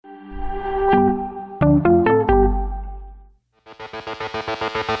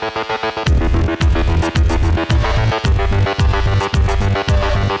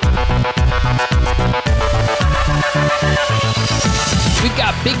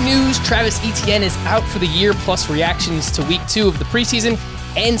news, Travis Etienne is out for the year, plus reactions to week 2 of the preseason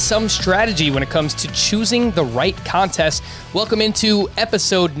and some strategy when it comes to choosing the right contest. Welcome into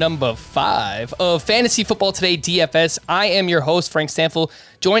episode number 5 of Fantasy Football Today DFS. I am your host, Frank Stanfield,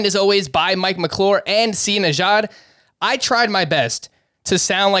 joined as always by Mike McClure and Sia Nejad. I tried my best to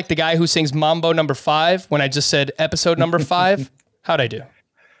sound like the guy who sings Mambo number 5 when I just said episode number 5. How'd I do?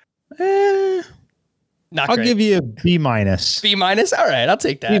 Not I'll great. give you a B minus. B minus? All right, I'll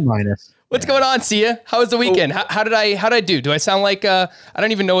take that. B minus. What's going on, Sia? How was the weekend? How did I do? Do I sound like I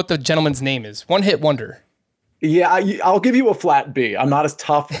don't even know what the gentleman's name is? One hit wonder. Yeah, I'll give you a flat B. I'm not as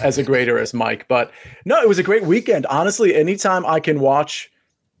tough as a grader as Mike, but no, it was a great weekend. Honestly, anytime I can watch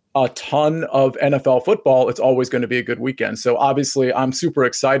a ton of NFL football, it's always going to be a good weekend. So obviously, I'm super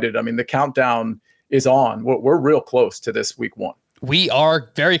excited. I mean, the countdown is on. We're real close to this week 1. We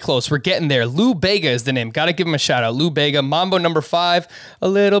are very close. We're getting there. Lou Bega is the name. Got to give him a shout out. Lou Bega, Mambo number 5, a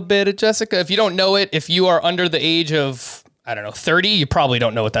little bit of Jessica. If you don't know it, if you are under the age of, 30, you probably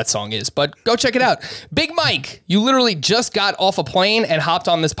don't know what that song is, but go check it out. Big Mike, you literally just got off a plane and hopped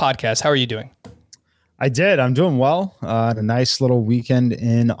on this podcast. How are you doing? I did. I'm doing well. Had a nice little weekend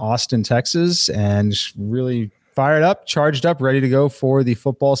in Austin, Texas, and really fired up, charged up, ready to go for the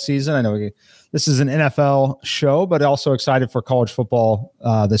football season. I know this is an NFL show, but also excited for college football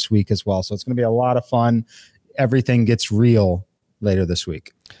this week as well. So it's going to be a lot of fun. Everything gets real later this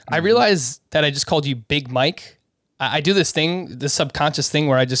week. I realize that I just called you Big Mike. I do this subconscious thing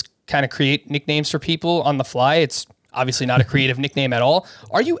where I just kind of create nicknames for people on the fly. It's obviously not a creative nickname at all.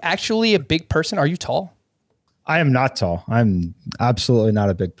 Are you actually a big person? Are you tall? I am not tall. I'm absolutely not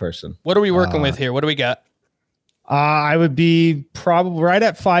a big person. What are we working with here? What do we got? I would be probably right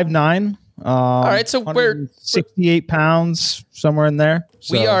at 5'9". All right, so we're 68 pounds, somewhere in there.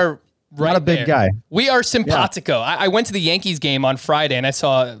 So we are right not a big there. guy. We are simpatico. Yeah. I went to the Yankees game on Friday and I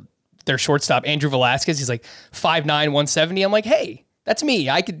saw their shortstop, Andrew Velasquez. He's like 5'9", 170. I'm like, hey, that's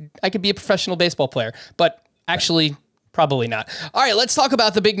me. I could be a professional baseball player, but actually probably not. All right, let's talk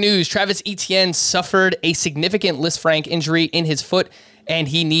about the big news. Travis Etienne suffered a significant Lisfranc injury in his foot, and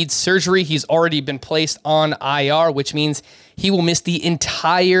he needs surgery. He's already been placed on IR, which means he will miss the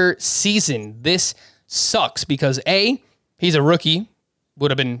entire season. This sucks because A, he's a rookie,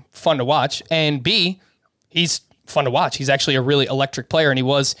 would have been fun to watch, and B, he's fun to watch. He's actually a really electric player, and he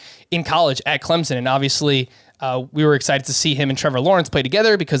was in college at Clemson, and obviously we were excited to see him and Trevor Lawrence play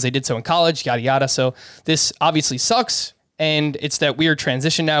together because they did so in college, yada, yada. So this obviously sucks, and it's that weird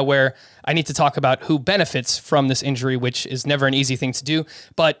transition now where I need to talk about who benefits from this injury, which is never an easy thing to do.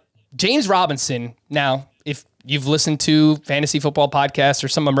 But James Robinson, now, if you've listened to fantasy football podcasts or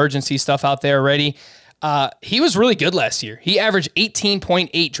some emergency stuff out there already, he was really good last year. He averaged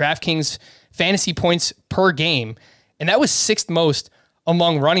 18.8 DraftKings fantasy points per game, and that was 6th most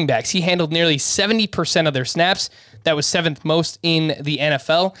among running backs. He handled nearly 70% of their snaps. That was 7th most in the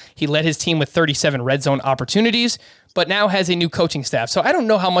NFL. He led his team with 37 red zone opportunities, but now has a new coaching staff. So I don't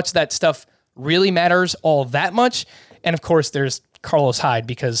know how much that stuff really matters all that much. And of course, there's Carlos Hyde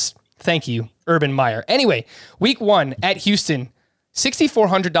because thank you, Urban Meyer. Anyway, week 1 at Houston,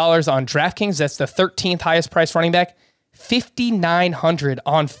 $6,400 on DraftKings. That's the 13th highest priced running back. $5,900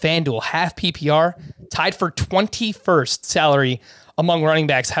 on FanDuel, half PPR, tied for 21st salary among running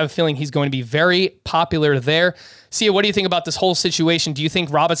backs. I have a feeling he's going to be very popular there. Sia, what do you think about this whole situation? Do you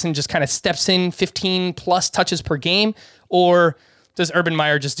think Robinson just kind of steps in 15 plus touches per game, or does Urban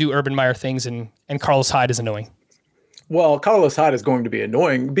Meyer just do Urban Meyer things and Carlos Hyde is annoying? Well, Carlos Hyde is going to be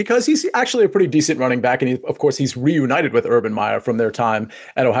annoying because he's actually a pretty decent running back. And of course, he's reunited with Urban Meyer from their time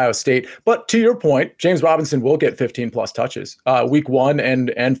at Ohio State. But to your point, James Robinson will get 15 plus touches week 1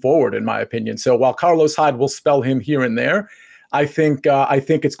 and forward, in my opinion. So while Carlos Hyde will spell him here and there, I think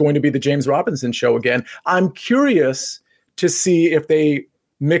it's going to be the James Robinson show again. I'm curious to see if they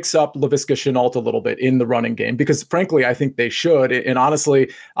mix up Laviska Shenault a little bit in the running game, because frankly, I think they should. And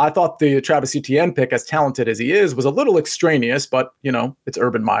honestly, I thought the Travis Etienne pick, as talented as he is, was a little extraneous, but it's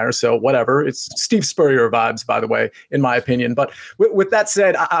Urban Meyer, so whatever. It's Steve Spurrier vibes, by the way, in my opinion. But with that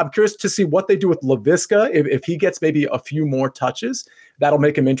said, I'm curious to see what they do with Laviska. If he gets maybe a few more touches, that'll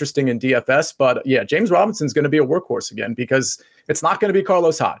make him interesting in DFS. But yeah, James Robinson's going to be a workhorse again, because it's not going to be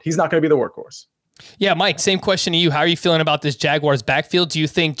Carlos Hyde. He's not going to be the workhorse. Yeah, Mike, same question to you. How are you feeling about this Jaguars backfield? Do you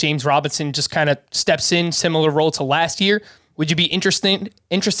think James Robinson just kind of steps in, similar role to last year? Would you be interested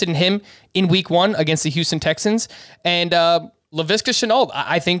in him in week 1 against the Houston Texans? And Laviska Shenault,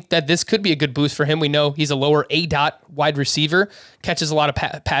 I think that this could be a good boost for him. We know he's a lower A-dot wide receiver, catches a lot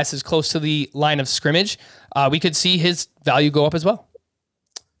of passes close to the line of scrimmage. We could see his value go up as well.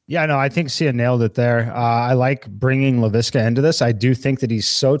 Yeah, no, I think Sia nailed it there. I like bringing Laviska into this. I do think that he's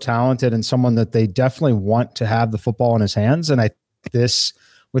so talented and someone that they definitely want to have the football in his hands. And this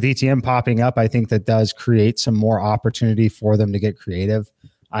with ETN popping up, I think that does create some more opportunity for them to get creative.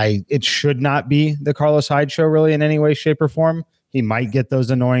 It should not be the Carlos Hyde show really in any way, shape, or form. He might get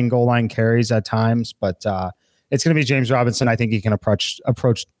those annoying goal line carries at times, but it's going to be James Robinson. I think he can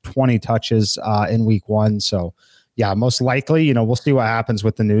approach 20 touches in week 1. So yeah, most likely, we'll see what happens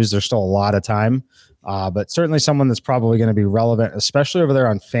with the news. There's still a lot of time, but certainly someone that's probably going to be relevant, especially over there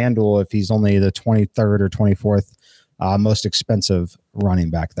on FanDuel if he's only the 23rd or 24th most expensive running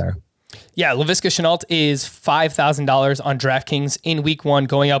back there. Yeah, Laviska Shenault is $5,000 on DraftKings in week 1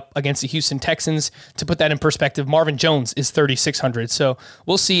 going up against the Houston Texans. To put that in perspective, Marvin Jones is $3,600. So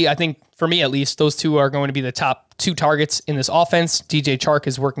we'll see. I think for me, at least, those two are going to be the top 2 targets in this offense. DJ Chark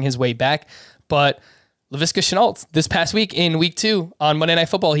is working his way back, but Laviska Shenault this past week in week 2 on Monday Night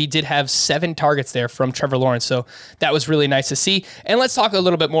Football, he did have 7 targets there from Trevor Lawrence. So that was really nice to see. And let's talk a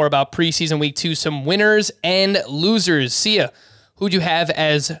little bit more about preseason week 2, some winners and losers. Sia, who'd you have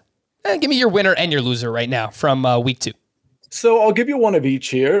as... give me your winner and your loser right now from week 2. So I'll give you one of each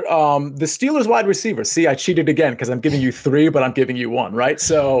here. The Steelers wide receiver. See, I cheated again because I'm giving you 3, but I'm giving you 1, right?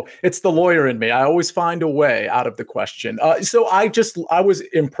 So it's the lawyer in me. I always find a way out of the question. So I was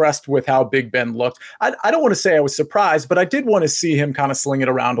impressed with how Big Ben looked. I don't want to say I was surprised, but I did want to see him kind of sling it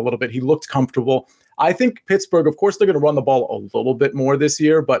around a little bit. He looked comfortable. I think Pittsburgh, of course, they're going to run the ball a little bit more this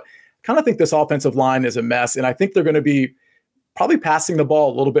year, but kind of think this offensive line is a mess. And I think they're going to be probably passing the ball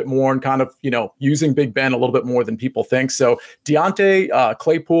a little bit more and kind of, using Big Ben a little bit more than people think. So Deontay,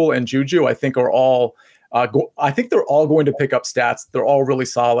 Claypool, and Juju, I think are all, I think they're all going to pick up stats. They're all really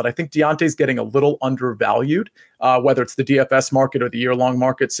solid. I think Deontay's getting a little undervalued, whether it's the DFS market or the year-long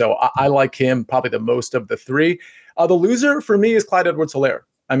market. So I like him probably the most of the 3. The loser for me is Clyde Edwards-Helaire.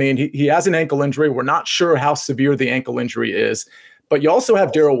 I mean, he has an ankle injury. We're not sure how severe the ankle injury is, but you also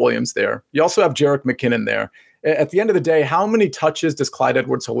have Darrell Williams there. You also have Jerick McKinnon there. At the end of the day, how many touches does Clyde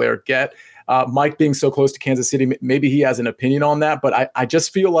Edwards-Helaire get? Mike being so close to Kansas City, maybe he has an opinion on that, but I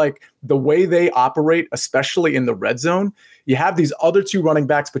just feel like the way they operate, especially in the red zone, you have these other 2 running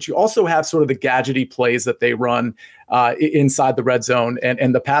backs, but you also have sort of the gadgety plays that they run inside the red zone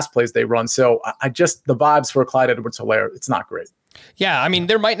and the pass plays they run. So the vibes for Clyde Edwards-Helaire, it's not great. Yeah, I mean,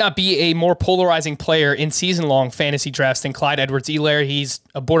 there might not be a more polarizing player in season-long fantasy drafts than Clyde Edwards-Helaire. He's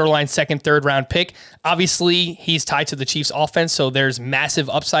a borderline 2nd, 3rd round pick. Obviously, he's tied to the Chiefs' offense, so there's massive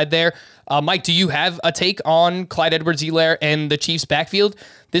upside there. Mike, do you have a take on Clyde Edwards-Helaire and the Chiefs' backfield?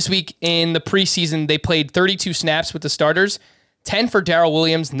 This week in the preseason, they played 32 snaps with the starters, 10 for Darrell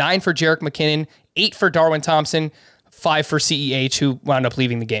Williams, 9 for Jerick McKinnon, 8 for Darwin Thompson, 5 for CEH, who wound up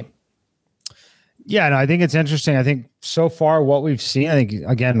leaving the game. Yeah, no, I think it's interesting. I think so far what we've seen, I think,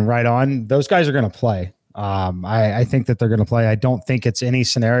 again, right on, those guys are going to play. I think that they're going to play. I don't think it's any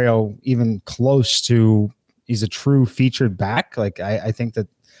scenario even close to he's a true featured back. Like, I think that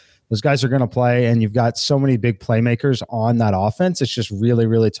those guys are going to play, and you've got so many big playmakers on that offense. It's just really,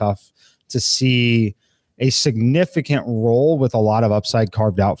 really tough to see a significant role with a lot of upside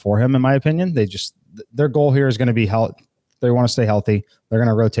carved out for him, in my opinion. Their goal here is going to be health. They want to stay healthy. They're going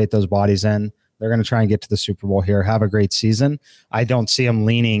to rotate those bodies in. They're going to try and get to the Super Bowl here, have a great season. I don't see them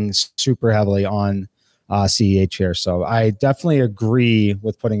leaning super heavily on CEH here. So I definitely agree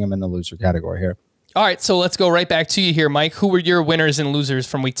with putting him in the loser category here. All right, so let's go right back to you here, Mike. Who were your winners and losers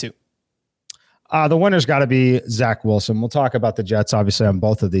from week 2? The winner's got to be Zach Wilson. We'll talk about the Jets, obviously, on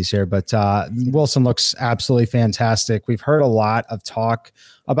both of these here, but Wilson looks absolutely fantastic. We've heard a lot of talk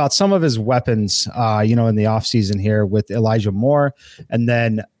about some of his weapons, in the offseason here with Elijah Moore and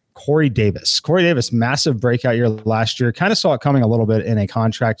then Corey Davis, massive breakout year last year. Kind of saw it coming a little bit in a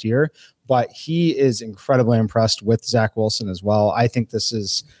contract year, but he is incredibly impressed with Zach Wilson as well. I think this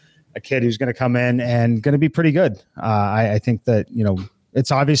is a kid who's going to come in and going to be pretty good. I think that, it's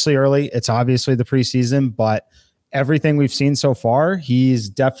obviously early. It's obviously the preseason, but everything we've seen so far, he's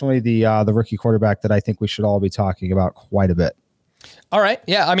definitely the rookie quarterback that I think we should all be talking about quite a bit. All right.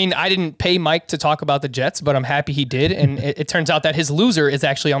 Yeah. I mean, I didn't pay Mike to talk about the Jets, but I'm happy he did. And it turns out that his loser is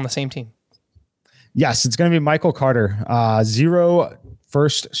actually on the same team. Yes, it's going to be Michael Carter. 0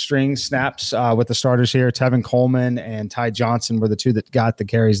 first string snaps with the starters here. Tevin Coleman and Ty Johnson were the 2 that got the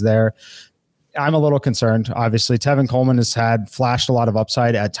carries there. I'm a little concerned. Obviously, Tevin Coleman has flashed a lot of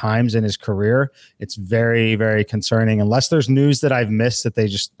upside at times in his career. It's very, very concerning, unless there's news that I've missed that they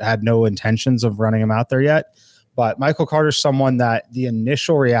just had no intentions of running him out there yet. But Michael Carter's someone that the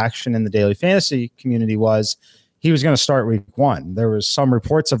initial reaction in the daily fantasy community was he was going to start week 1. There was some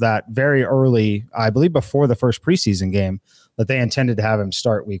reports of that very early, I believe before the first preseason game that they intended to have him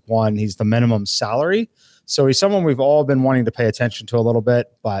start week 1. He's the minimum salary. So he's someone we've all been wanting to pay attention to a little bit,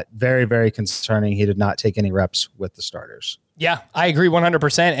 but very, very concerning. He did not take any reps with the starters. Yeah, I agree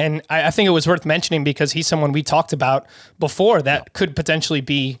 100%. And I think it was worth mentioning because he's someone we talked about before that could potentially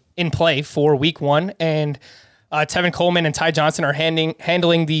be in play for week 1. And Tevin Coleman and Ty Johnson are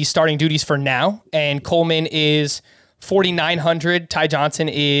handling the starting duties for now. And Coleman is 4,900. Ty Johnson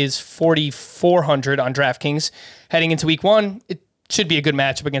is 4,400 on DraftKings. Heading into week 1, it should be a good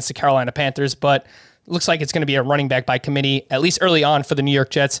matchup against the Carolina Panthers, but looks like it's going to be a running back by committee, at least early on for the New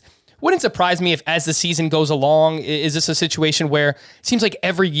York Jets. Wouldn't surprise me if as the season goes along, is this a situation where it seems like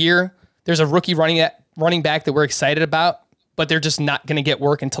every year there's a rookie running back that we're excited about, but they're just not going to get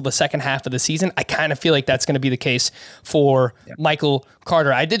work until the second half of the season? I kind of feel like that's going to be the case for Michael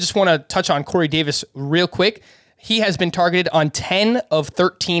Carter. I did just want to touch on Corey Davis real quick. He has been targeted on 10 of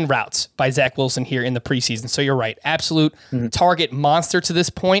 13 routes by Zach Wilson here in the preseason. So you're right. Absolute target monster to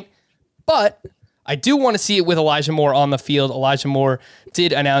this point. But I do want to see it with Elijah Moore on the field. Elijah Moore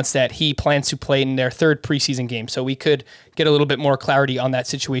did announce that he plans to play in their third preseason game, so we could get a little bit more clarity on that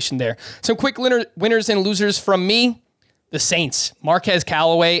situation there. Some quick winners and losers from me. The Saints, Marquez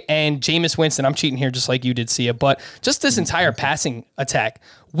Callaway and Jameis Winston. I'm cheating here just like you did, Sia, but just this entire passing attack.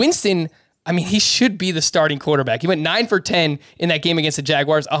 Winston, I mean, he should be the starting quarterback. He went 9 for 10 in that game against the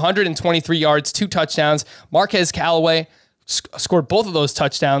Jaguars, 123 yards, 2 touchdowns. Marquez Callaway scored both of those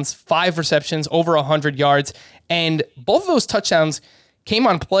touchdowns, 5 receptions, over 100 yards. And both of those touchdowns came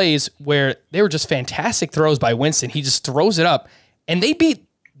on plays where they were just fantastic throws by Winston. He just throws it up. And they beat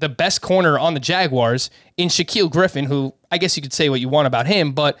the best corner on the Jaguars in Shaquille Griffin, who I guess you could say what you want about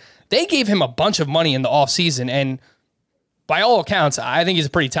him, but they gave him a bunch of money in the offseason. And by all accounts, I think he's a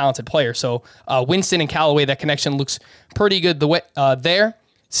pretty talented player. So Winston and Callaway, that connection looks pretty good there.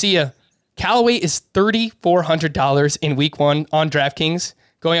 See ya. Callaway is $3,400 in week 1 on DraftKings,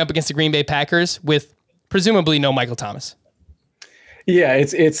 going up against the Green Bay Packers with presumably no Michael Thomas. Yeah,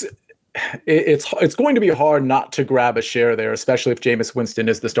 it's going to be hard not to grab a share there, especially if Jameis Winston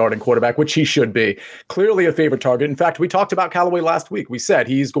is the starting quarterback, which he should be. Clearly a favorite target. In fact, we talked about Callaway last week. We said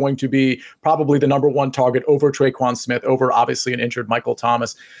he's going to be probably the number 1 target over Traquan Smith, over obviously an injured Michael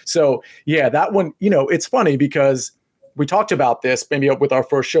Thomas. So yeah, that one, it's funny because we talked about this maybe with our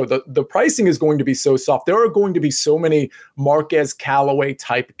first show. The pricing is going to be so soft. There are going to be so many Marquez Callaway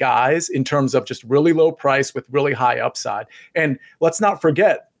type guys in terms of just really low price with really high upside. And let's not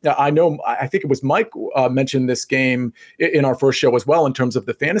forget, I think it was Mike mentioned this game in our first show as well in terms of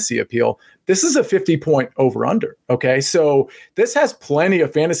the fantasy appeal. This is a 50-point over-under, okay? So this has plenty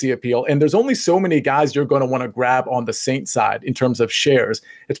of fantasy appeal, and there's only so many guys you're going to want to grab on the Saints side in terms of shares.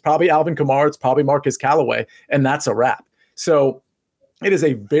 It's probably Alvin Kamara, it's probably Marquez Callaway, and that's a wrap. So it is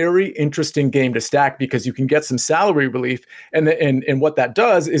a very interesting game to stack because you can get some salary relief. And what that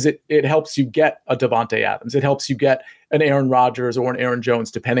does is it helps you get a Devontae Adams. It helps you get an Aaron Rodgers or an Aaron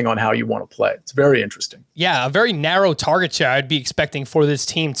Jones, depending on how you want to play. It's very interesting. Yeah, a very narrow target share I'd be expecting for this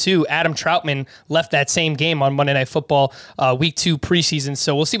team too. Adam Troutman left that same game on Monday Night Football, week 2 preseason.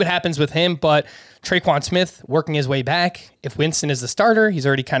 So we'll see what happens with him. But Traquan Smith working his way back. If Winston is the starter, he's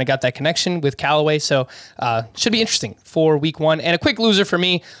already kind of got that connection with Callaway. So should be interesting for week 1. And a quick loser for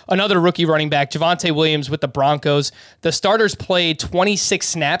me, another rookie running back, Javonte Williams with the Broncos. The starters played 26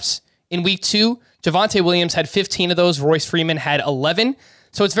 snaps in week 2. Javonte Williams had 15 of those. Royce Freeman had 11.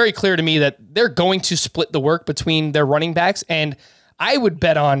 So it's very clear to me that they're going to split the work between their running backs. And I would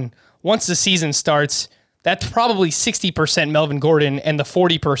bet on, once the season starts, that's probably 60% Melvin Gordon and the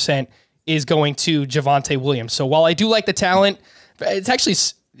 40% is going to Javonte Williams. So while I do like the talent,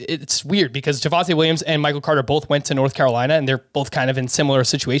 it's weird because Javonte Williams and Michael Carter both went to North Carolina, and they're both kind of in similar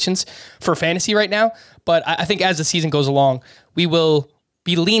situations for fantasy right now. But I think as the season goes along, we will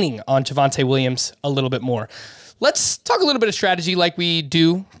be leaning on Javonte Williams a little bit more. Let's talk a little bit of strategy like we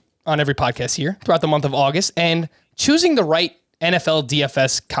do on every podcast here throughout the month of August, and choosing the right NFL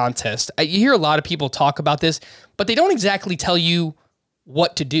DFS contest. You hear a lot of people talk about this, but they don't exactly tell you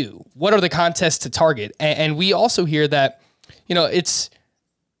what to do. What are the contests to target? And we also hear that, it's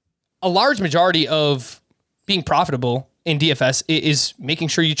a large majority of being profitable in DFS is making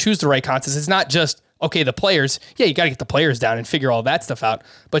sure you choose the right contest. It's not just, okay, the players, you got to get the players down and figure all that stuff out.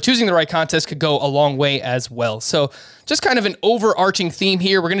 But choosing the right contest could go a long way as well. So just kind of an overarching theme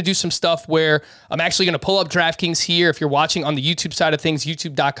here. We're going to do some stuff where I'm actually going to pull up DraftKings here. If you're watching on the YouTube side of things,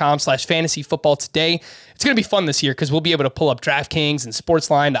 youtube.com/fantasyfootballtoday. It's going to be fun this year because we'll be able to pull up DraftKings and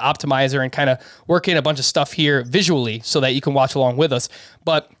Sportsline, the optimizer, and kind of work in a bunch of stuff here visually so that you can watch along with us.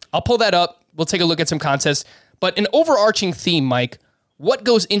 But I'll pull that up. We'll take a look at some contests. But an overarching theme, Mike, what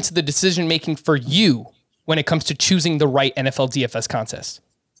goes into the decision-making for you when it comes to choosing the right NFL DFS contest?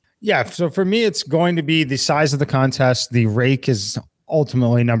 Yeah. So for me, it's going to be the size of the contest. The rake is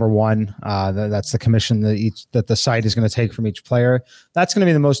ultimately number one. That's the commission that the site is going to take from each player. That's going to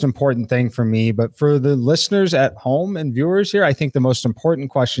be the most important thing for me. But for the listeners at home and viewers here, I think the most important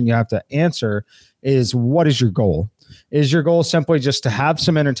question you have to answer is, what is your goal? Is your goal simply just to have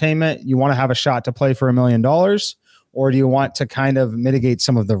some entertainment? You want to have a shot to play for $1 million? Or do you want to kind of mitigate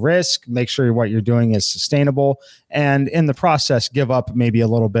some of the risk, make sure what you're doing is sustainable, and in the process, give up maybe a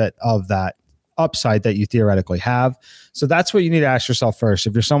little bit of that upside that you theoretically have? So that's what you need to ask yourself first.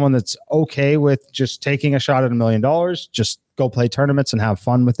 If you're someone that's okay with just taking a shot at $1 million, just go play tournaments and have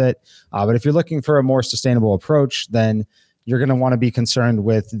fun with it. But if you're looking for a more sustainable approach, then you're going to want to be concerned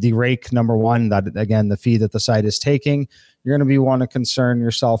with the rake, number one, that again, the fee that the site is taking. You're going to want to concern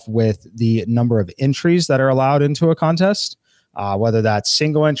yourself with the number of entries that are allowed into a contest, whether that's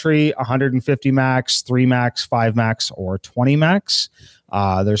single entry, 150 max, 3 max, 5 max, or 20 max.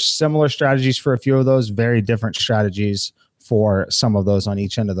 There's similar strategies for a few of those, very different strategies for some of those on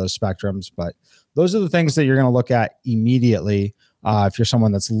each end of those spectrums. But those are the things that you're going to look at immediately if you're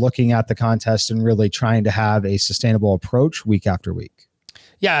someone that's looking at the contest and really trying to have a sustainable approach week after week.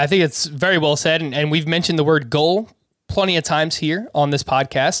 Yeah, I think it's very well said. And we've mentioned the word goal plenty of times here on this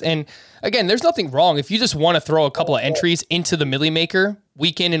podcast. And again, there's nothing wrong. If you just want to throw a couple of entries into the Millie Maker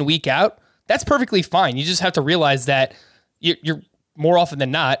week in and week out, that's perfectly fine. You just have to realize that you're more often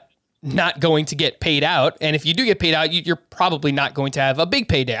than not going to get paid out. And if you do get paid out, you're probably not going to have a big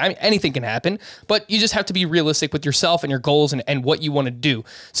payday. I mean, anything can happen, but you just have to be realistic with yourself and your goals and what you want to do.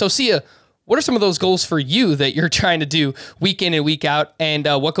 So Sia, what are some of those goals for you that you're trying to do week in and week out? And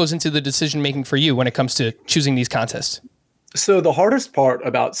what goes into the decision-making for you when it comes to choosing these contests? So the hardest part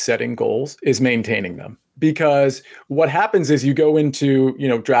about setting goals is maintaining them, because what happens is you go into,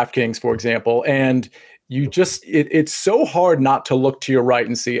 DraftKings, for example, and you just, it's so hard not to look to your right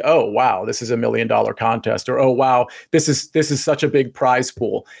and see, oh, wow, this is $1 million contest, or, oh, wow, this is such a big prize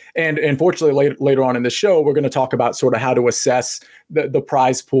pool. And unfortunately, later on in the show, we're going to talk about sort of how to assess the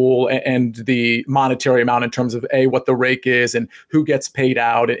prize pool and the monetary amount in terms of what the rake is and who gets paid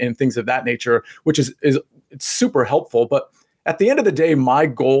out and things of that nature, which is it's super helpful. But at the end of the day, my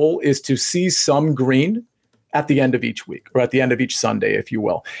goal is to see some green at the end of each week, or at the end of each Sunday, if you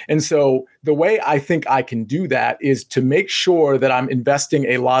will. And so the way I think I can do that is to make sure that I'm investing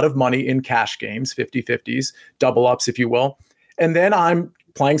a lot of money in cash games, 50-50s, double ups, if you will. And then I'm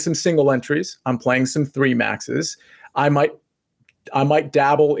playing some single entries. I'm playing some 3 maxes. I might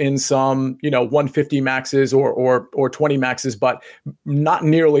dabble in some, 150 maxes or 20 maxes, but not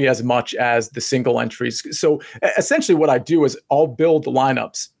nearly as much as the single entries. So essentially what I do is I'll build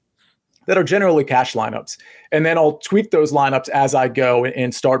lineups that are generally cash lineups. And then I'll tweak those lineups as I go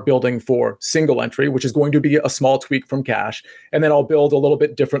and start building for single entry, which is going to be a small tweak from cash. And then I'll build a little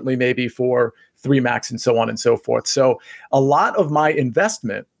bit differently, maybe for 3 max and so on and so forth. So a lot of my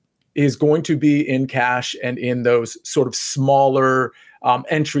investment is going to be in cash and in those sort of smaller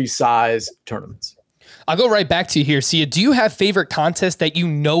entry size tournaments. I'll go right back to you here. Sia, do you have favorite contests that you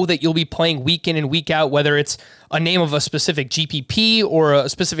know that you'll be playing week in and week out, whether it's a name of a specific GPP or a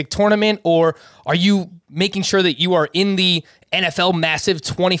specific tournament, or are you making sure that you are in the NFL massive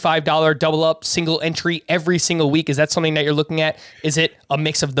 $25 double up single entry every single week? Is that something that you're looking at? Is it a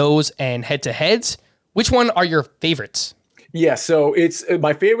mix of those and head to heads? Which one are your favorites? Yeah, so it's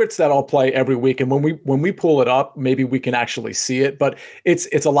my favorites that I'll play every week, and when we pull it up, maybe we can actually see it. But it's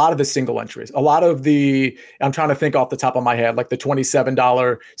a lot of the single entries, a lot of I'm trying to think off the top of my head, like the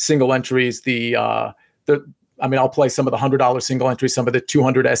 $27 single entries, I'll play some of the $100 single entries, some of the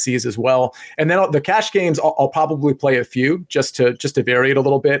 200 SEs as well, and then the cash games I'll probably play a few just to vary it a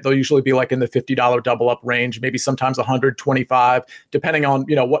little bit. They'll usually be like in the $50 double up range, maybe sometimes 125, depending on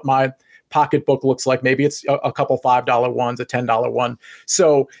what my pocketbook looks like. Maybe it's a couple $5 ones, a $10 one.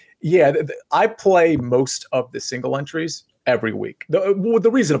 So yeah, I play most of the single entries every week. The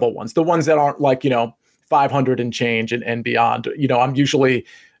reasonable ones, the ones that aren't like, 500 and change and beyond. I'm usually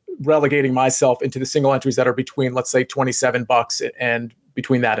relegating myself into the single entries that are between, let's say, $27 and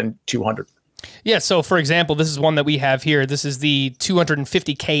between that and 200. Yeah, so for example, this is one that we have here. This is the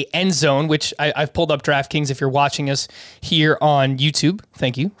 250K end zone, which I've pulled up DraftKings if you're watching us here on YouTube.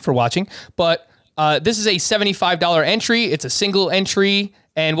 Thank you for watching. But this is a $75 entry. It's a single entry,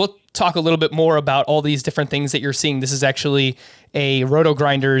 and we'll talk a little bit more about all these different things that you're seeing. This is actually a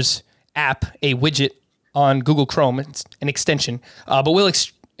RotoGrinders app, a widget on Google Chrome. It's an extension, but we'll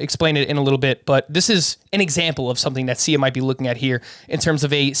explain it in a little bit, but this is an example of something that Sia might be looking at here in terms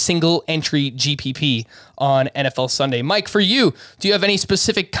of a single entry GPP on NFL Sunday. Mike, for you, do you have any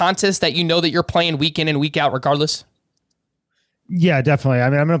specific contests that you know that you're playing week in and week out regardless? Yeah, definitely. I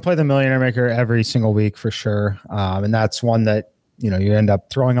mean, I'm going to play the Millionaire Maker every single week for sure. And that's one that, you end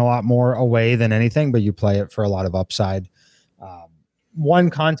up throwing a lot more away than anything, but you play it for a lot of upside. One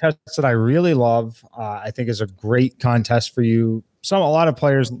contest that I really love, I think is a great contest for you. A lot of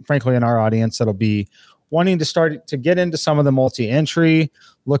players, frankly, in our audience that'll be wanting to start to get into some of the multi-entry,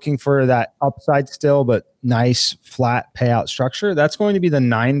 looking for that upside still, but nice flat payout structure. That's going to be the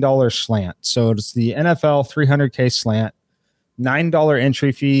 $9 slant. So it's the NFL 300K slant, $9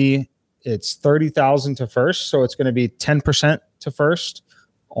 entry fee. It's 30,000 to first. So it's going to be 10% to first,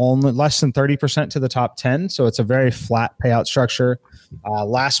 only less than 30% to the top 10. So it's a very flat payout structure.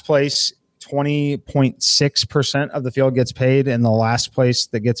 Last place, 20.6% of the field gets paid, and the last place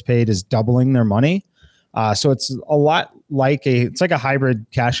that gets paid is doubling their money. So it's a lot like it's like a hybrid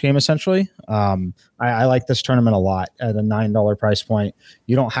cash game, essentially. I like this tournament a lot at a $9 price point.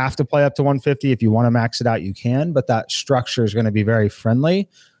 You don't have to play up to 150. If you want to max it out, you can, but that structure is going to be very friendly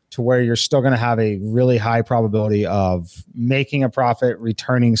to where you're still going to have a really high probability of making a profit,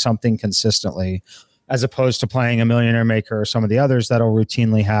 returning something consistently, as opposed to playing a Millionaire Maker or some of the others that'll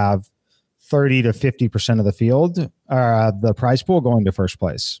routinely have 30 to 50% of the field, the prize pool going to first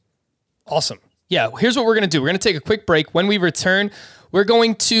place. Awesome. Yeah, here's what we're going to do. We're going to take a quick break. When we return, we're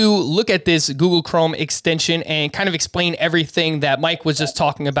going to look at this Google Chrome extension and kind of explain everything that Mike was just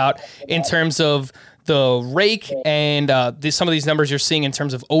talking about in terms of the rake and some of these numbers you're seeing in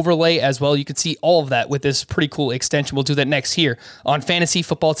terms of overlay as well. You can see all of that with this pretty cool extension. We'll do that next here on Fantasy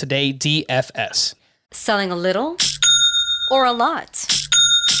Football Today DFS. Selling a little or a lot?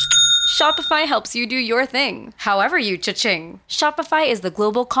 Shopify helps you do your thing, however you cha-ching. Shopify is the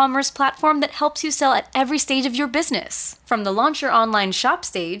global commerce platform that helps you sell at every stage of your business. From the launch your online shop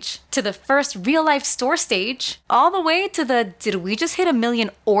stage, to the first real-life store stage, all the way to the did we just hit 1 million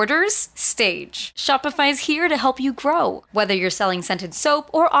orders stage. Shopify's here to help you grow. Whether you're selling scented soap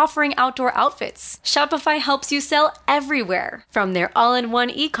or offering outdoor outfits, Shopify helps you sell everywhere. From their all-in-one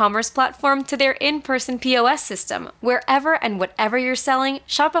e-commerce platform to their in-person POS system, wherever and whatever you're selling,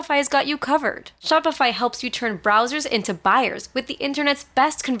 Shopify's got you covered. Shopify helps you turn browsers into buyers with the internet's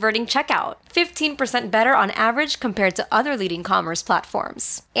best converting checkout, 15% better on average compared to other leading commerce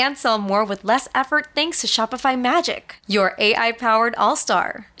platforms. And sell more with less effort thanks to Shopify Magic, your AI-powered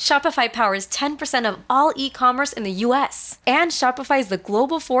all-star. Shopify powers 10% of all e-commerce in the US. And Shopify is the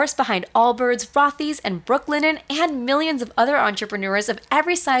global force behind Allbirds, Rothy's, and Brooklinen, and millions of other entrepreneurs of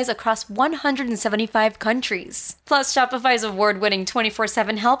every size across 175 countries. Plus, Shopify's award-winning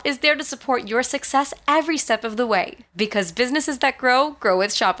 24/7 help is there to support your success every step of the way. Because businesses that grow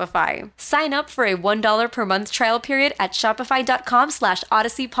with Shopify. Sign up for a $1 per month trial period at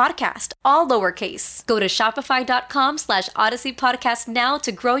shopify.com/Odyssey Podcast, all lowercase. Go to shopify.com/Odyssey Podcast now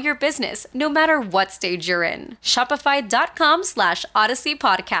to grow your business, no matter what stage you're in. Shopify.com/Odyssey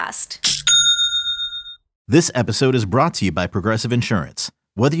Podcast. This episode is brought to you by Progressive Insurance.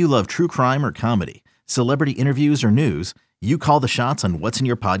 Whether you love true crime or comedy, celebrity interviews or news, you call the shots on what's in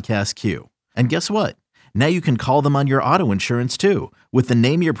your podcast queue. And guess what? Now you can call them on your auto insurance too with the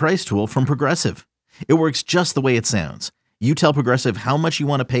Name Your Price tool from Progressive. It works just the way it sounds. You tell Progressive how much you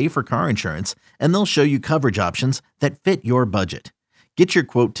want to pay for car insurance, and they'll show you coverage options that fit your budget. Get your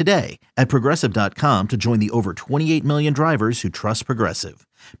quote today at Progressive.com to join the over 28 million drivers who trust Progressive.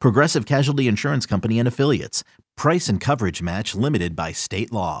 Progressive Casualty Insurance Company and Affiliates. Price and coverage match limited by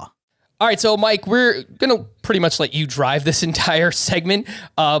state law. All right, so Mike, we're going to pretty much let you drive this entire segment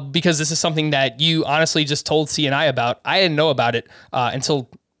because this is something that you honestly just told C and I about. I didn't know about it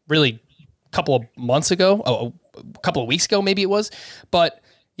until really a couple of months ago, a couple of weeks ago, maybe it was. But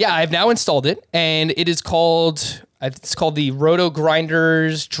yeah, I've now installed it, and it is called, it's called the Roto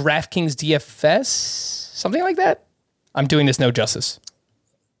Grinders DraftKings DFS, something like that. I'm doing this no justice.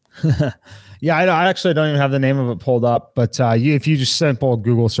 Yeah, I actually don't even have the name of it pulled up, but if you just simple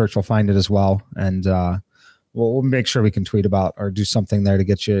Google search, you'll find it as well. And we'll make sure we can tweet about or do something there to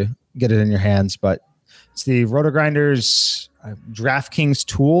get it in your hands. But it's the Roto Grinders DraftKings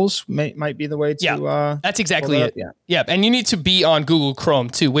tools might be the way to. Yeah, that's exactly it. Yeah, and you need to be on Google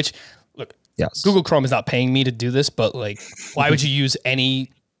Chrome too. Which, look, yes, Google Chrome is not paying me to do this, but like, why would you use any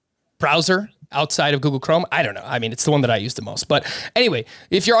browser outside of Google Chrome? I don't know. I mean, it's the one that I use the most. But anyway,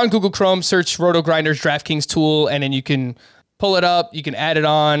 if you're on Google Chrome, search Roto Grinders DraftKings tool, and then you can pull it up, you can add it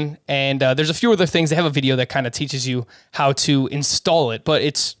on, and there's a few other things. They have a video that kind of teaches you how to install it, but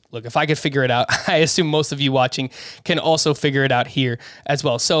it's look, if I could figure it out, I assume most of you watching can also figure it out here as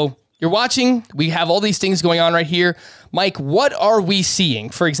well. So you're watching, we have all these things going on right here. Mike, what are we seeing?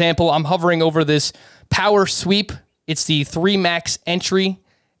 For example, I'm hovering over this power sweep. It's the 3 max entry.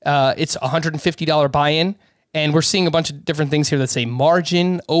 It's $150 buy-in. And we're seeing a bunch of different things here that say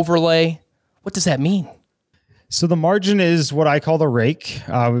margin, overlay. What does that mean? So the margin is what I call the rake.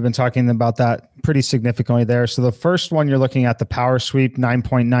 We've been talking about that pretty significantly there. So the first one you're looking at, the power sweep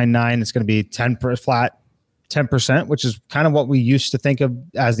 9.99, it's going to be flat 10%, which is kind of what we used to think of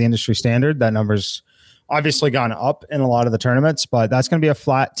as the industry standard. That number's obviously gone up in a lot of the tournaments, but that's going to be a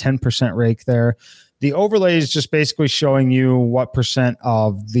flat 10% rake there. The overlay is just basically showing you what percent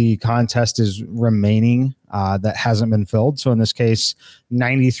of the contest is remaining that hasn't been filled. So in this case,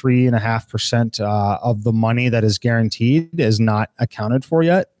 93.5% of the money that is guaranteed is not accounted for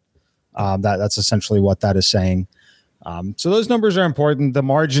yet. That's essentially what that is saying. So those numbers are important. The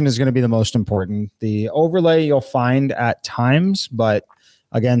margin is going to be the most important. The overlay you'll find at times, but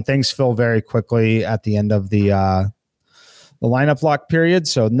again, things fill very quickly at the end of the lineup lock period.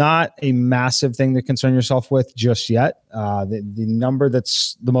 So not a massive thing to concern yourself with just yet. The number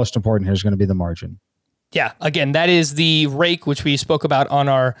that's the most important here is going to be the margin. Yeah, again, that is the rake, which we spoke about on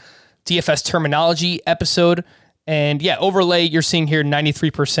our DFS terminology episode. And yeah, overlay, you're seeing here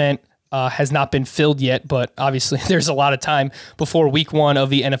 93% has not been filled yet, but obviously there's a lot of time before week 1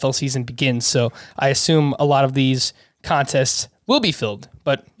 of the NFL season begins. So I assume a lot of these contests will be filled,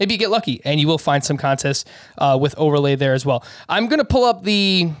 but maybe you get lucky and you will find some contests with overlay there as well. I'm going to pull up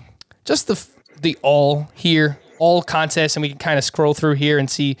the all contests, and we can kind of scroll through here and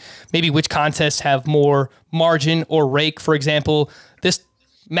see maybe which contests have more margin or rake. For example, this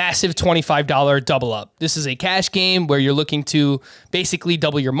massive $25 double up. This is a cash game where you're looking to basically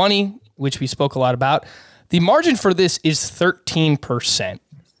double your money, which we spoke a lot about. The margin for this is 13%.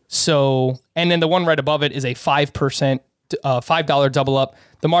 So, and then the one right above it is a 5%. $5 double up.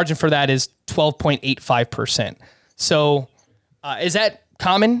 The margin for that is 12.85%. So is that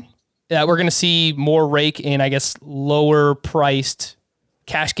common that we're going to see more rake in, I guess, lower priced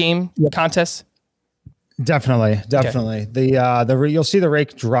cash game contests? Definitely. Okay. You'll see the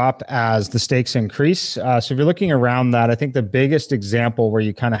rake drop as the stakes increase. So if you're looking around that, I think the biggest example where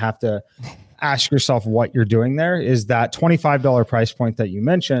you kind of have to ask yourself what you're doing there is that $25 price point that you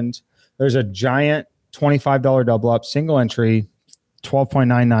mentioned. There's a giant $25 double up, single entry,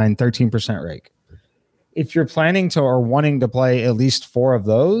 12.99, 13% rake. If you're planning to or wanting to play at least 4 of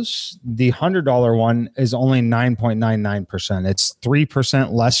those, the $100 one is only 9.99%. It's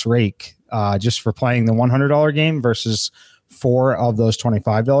 3% less rake just for playing the $100 game versus 4 of those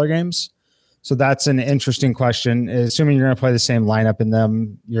 $25 games. So that's an interesting question. Assuming you're going to play the same lineup in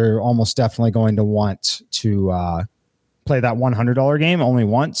them, you're almost definitely going to want to play that $100 game only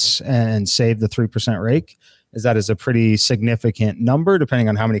once and save the 3% rake, as that is a pretty significant number depending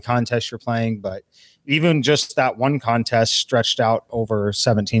on how many contests you're playing. But even just that one contest stretched out over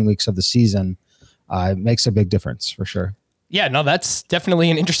 17 weeks of the season makes a big difference for sure. Yeah, no, that's definitely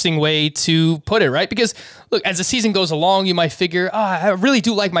an interesting way to put it, right? Because look, as the season goes along, you might figure, I really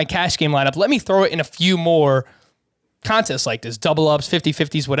do like my cash game lineup. Let me throw it in a few more contests like this, double ups,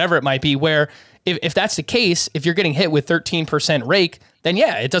 50-50s, whatever it might be, where if that's the case, if you're getting hit with 13% rake, then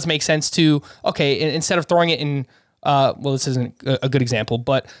yeah, it does make sense to, okay, instead of throwing it in, this isn't a good example,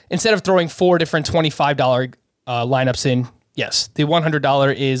 but instead of throwing 4 different $25 lineups in, yes, the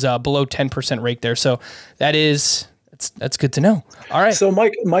 $100 is below 10% rake there. So that's good to know. All right. So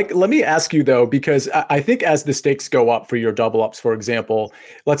Mike, let me ask you though, because I think as the stakes go up for your double ups, for example,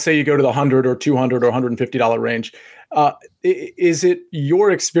 let's say you go to the $100 or $200 or $150 range. Is it your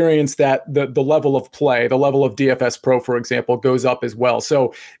experience that the level of play, the level of DFS Pro, for example, goes up as well?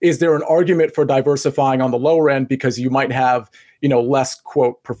 So is there an argument for diversifying on the lower end because you might have, less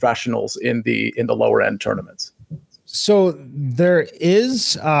quote professionals in the lower end tournaments? So there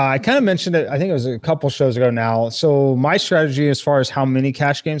is, I kind of mentioned it, I think it was a couple shows ago now. So my strategy as far as how many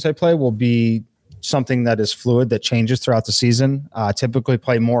cash games I play will be something that is fluid, that changes throughout the season. Typically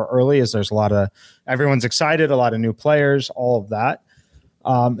play more early as there's everyone's excited, a lot of new players, all of that.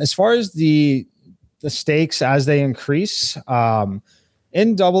 As far as the stakes as they increase,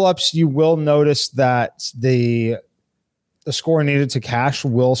 in double ups, you will notice that the score needed to cash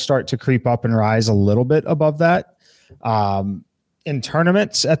will start to creep up and rise a little bit above that. In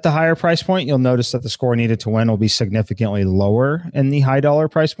tournaments at the higher price point, you'll notice that the score needed to win will be significantly lower in the high dollar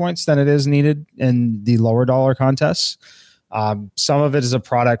price points than it is needed in the lower dollar contests. Some of it is a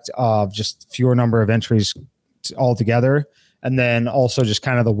product of just fewer number of entries altogether. And then also just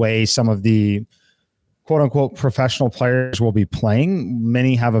kind of the way some of the quote unquote professional players will be playing,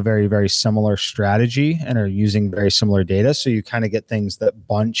 many have a very, very similar strategy and are using very similar data. So you kind of get things that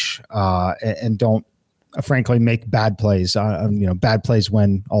bunch and don't frankly make bad plays. Bad plays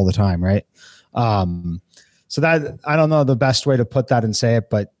win all the time, right? So that, I don't know the best way to put that and say it,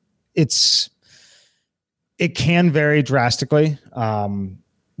 but it can vary drastically.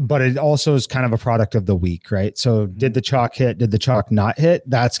 But it also is kind of a product of the week, right? So did the chalk hit? Did the chalk not hit?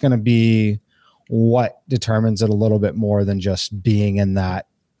 That's going to be what determines it a little bit more than just being in that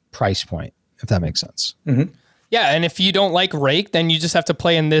price point, if that makes sense. Mm-hmm. Yeah, and if you don't like rake, then you just have to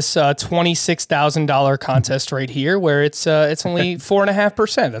play in this $26,000 contest right here, where it's only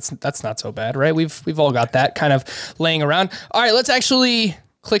 4.5%. That's not so bad, right? We've all got that kind of laying around. All right, let's actually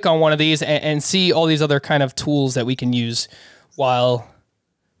click on one of these and see all these other kind of tools that we can use while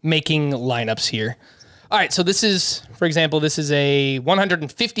making lineups here. All right, so this is, for example, this is a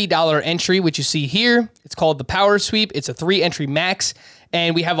 $150 entry, which you see here. It's called the Power Sweep. It's a 3-entry max,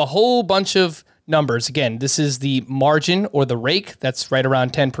 and we have a whole bunch of numbers. Again, this is the margin or the rake. That's right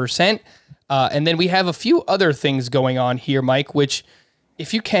around 10%. And then we have a few other things going on here, Mike, which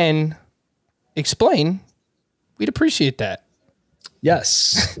if you can explain, we'd appreciate that.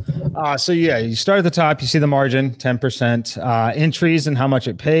 Yes. So yeah, you start at the top, you see the margin, 10%, entries and how much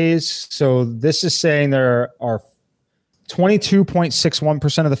it pays. So this is saying there are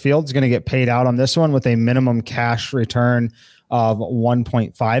 22.61% of the field is going to get paid out on this one with a minimum cash return of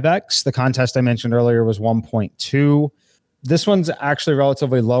 1.5x. The contest I mentioned earlier was 1.2. This one's actually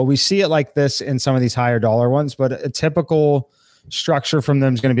relatively low. We see it like this in some of these higher dollar ones, but a typical structure from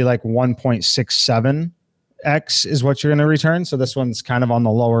them is going to be like 1.67. X is what you're going to return. So this one's kind of on the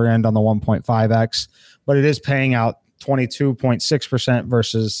lower end on the 1.5x, but it is paying out 22.6%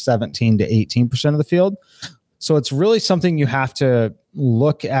 versus 17 to 18% of the field. So it's really something you have to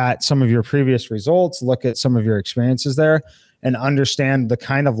look at some of your previous results, look at some of your experiences there, and understand the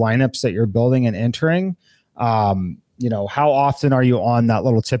kind of lineups that you're building and entering. How often are you on that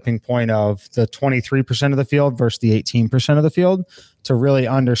little tipping point of the 23% of the field versus the 18% of the field to really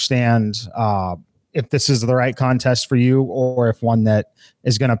understand if this is the right contest for you, or if one that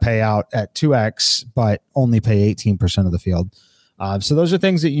is going to pay out at 2x, but only pay 18% of the field. So those are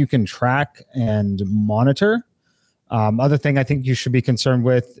things that you can track and monitor. Other thing I think you should be concerned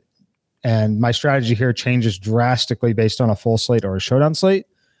with, and my strategy here changes drastically based on a full slate or a showdown slate,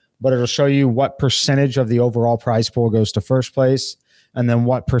 but it'll show you what percentage of the overall prize pool goes to first place, and then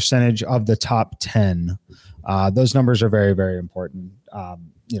what percentage of the top 10. Those numbers are very, very important.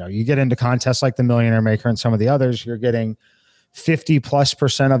 You get into contests like the Millionaire Maker and some of the others, you're getting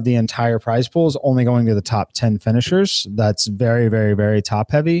 50+% of the entire prize pool is only going to the top 10 finishers. That's very, very, very top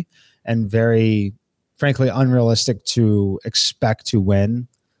heavy and very, frankly, unrealistic to expect to win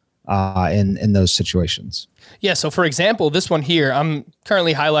in those situations. Yeah. So for example, this one here, I'm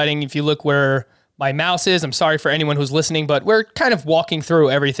currently highlighting, if you look where my mouse is, I'm sorry for anyone who's listening, but we're kind of walking through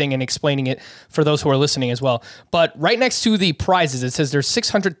everything and explaining it for those who are listening as well. But right next to the prizes, it says there's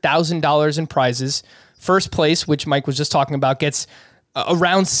 $600,000 in prizes. First place, which Mike was just talking about, gets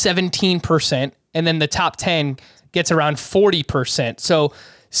around 17%. And then the top 10 gets around 40%. So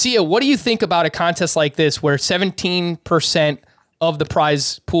Sia, what do you think about a contest like this where 17% of the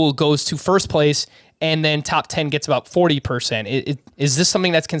prize pool goes to first place and then top 10 gets about 40%? Is this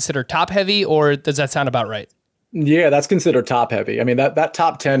something that's considered top heavy, or does that sound about right? Yeah, that's considered top heavy. I mean, that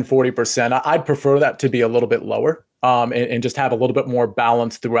top 10, 40%, I'd prefer that to be a little bit lower and just have a little bit more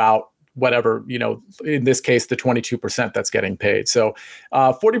balance throughout whatever, in this case, the 22% that's getting paid. So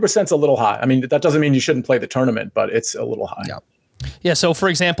 40% is a little high. I mean, that doesn't mean you shouldn't play the tournament, but it's a little high. Yeah. So for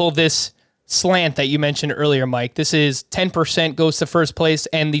example, this slant that you mentioned earlier, Mike, this is 10% goes to first place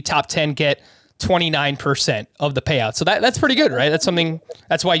and the top 10 get 29% of the payout. So that's pretty good, right?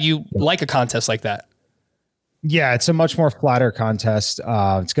 That's why you like a contest like that. Yeah, it's a much more flatter contest.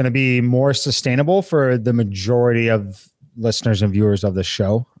 It's going to be more sustainable for the majority of listeners and viewers of the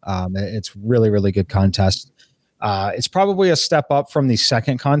show. It's really, really good contest. It's probably a step up from the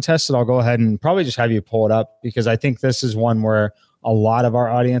second contest that I'll go ahead and probably just have you pull it up, because I think this is one where a lot of our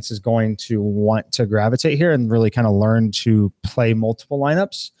audience is going to want to gravitate here and really kind of learn to play multiple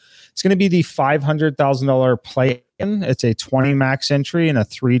lineups. It's going to be the $500,000 play-in. It's a 20 max entry and a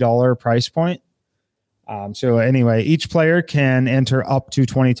 $3 price point. So anyway, each player can enter up to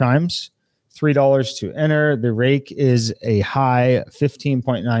 20 times, $3 to enter. The rake is a high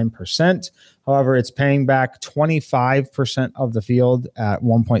 15.9%. However, it's paying back 25% of the field at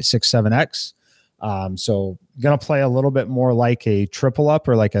 1.67x. So going to play a little bit more like a triple up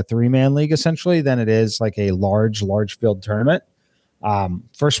or like a 3-man league essentially than it is like a large field tournament.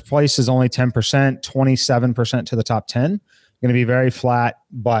 First place is only 10%, 27% to the top 10. Going to be very flat,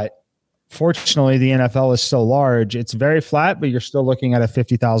 but fortunately, the NFL is so large. It's very flat, but you're still looking at a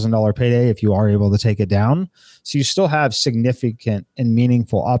 $50,000 payday if you are able to take it down. So you still have significant and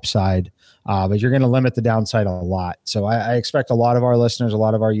meaningful upside, but you're going to limit the downside a lot. So I expect a lot of our listeners, a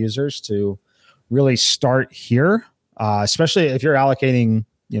lot of our users to really start here, especially if you're allocating,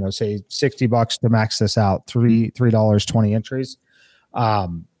 say $60 to max this out, $3, 20 entries.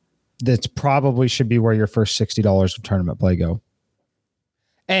 That's probably should be where your first $60 of tournament play go.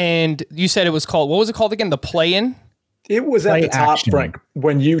 And you said it was called, what was it called again? The play-in? It was Play at the top, action. Frank.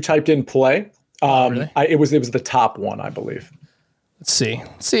 When you typed in play, Really? it was the top one, I believe. Let's see.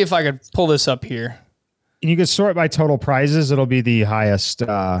 Let's see if I could pull this up here. And you can sort by total prizes. It'll be the highest.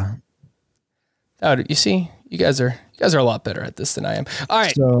 You see, you guys are a lot better at this than I am. All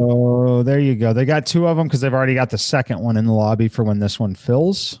right. So there you go. They got two of them because they've already got the second one in the lobby for when this one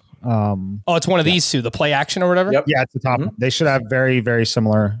fills. It's one of these two, the play action or whatever. Yep. Yeah, it's the top one. They should have very, very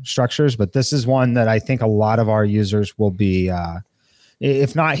similar structures, but this is one that I think a lot of our users will be,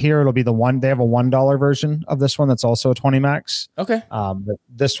 if not here, it'll be the one. They have a $1 version of this one that's also a 20 max. Okay. But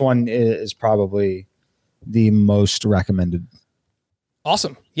this one is probably the most recommended.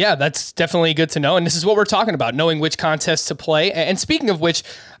 Awesome. Yeah, that's definitely good to know. And this is what we're talking about, knowing which contests to play. And speaking of which,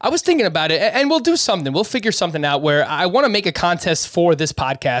 I was thinking about it, and we'll do something. We'll figure something out where I want to make a contest for this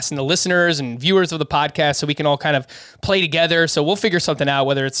podcast and the listeners and viewers of the podcast so we can all kind of play together. So we'll figure something out,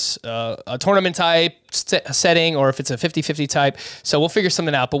 whether it's a tournament type setting or if it's a 50-50 type. So we'll figure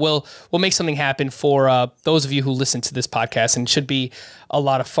something out, but we'll make something happen for those of you who listen to this podcast, and it should be a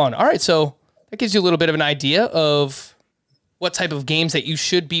lot of fun. All right, so that gives you a little bit of an idea of what type of games that you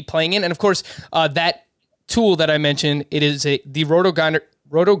should be playing in. And of course, that tool that I mentioned, it is the RotoGrinders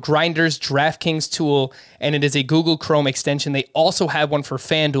DraftKings tool, and it is a Google Chrome extension. They also have one for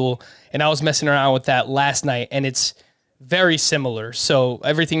FanDuel, and I was messing around with that last night, and it's very similar. So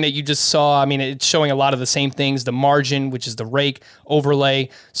everything that you just saw, I mean, it's showing a lot of the same things, the margin, which is the rake, overlay,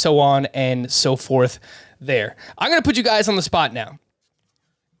 so on and so forth there. I'm going to put you guys on the spot now.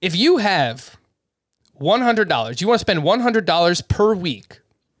 If you have $100. You want to spend $100 per week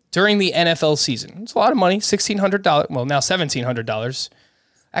during the NFL season. It's a lot of money, $1,600. Well, now $1,700.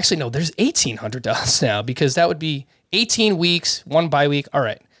 Actually, no, there's $1,800 now because that would be 18 weeks, one bye week. All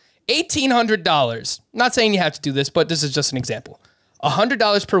right, $1,800. Not saying you have to do this, but this is just an example.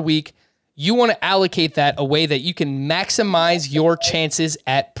 $100 per week. You want to allocate that a way that you can maximize your chances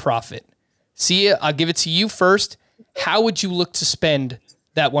at profit. See, I'll give it to you first. How would you look to spend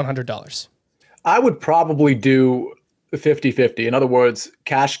that $100? I would probably do 50-50. In other words,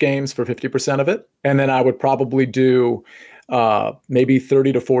 cash games for 50% of it. And then I would probably do maybe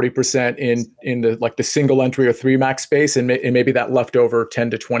 30 to 40% in the single entry or 3 max space. And maybe that leftover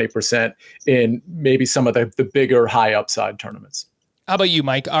 10 to 20% in maybe some of the bigger high upside tournaments. How about you,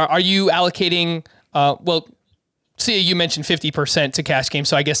 Mike? Are you allocating, see, you mentioned 50% to cash games.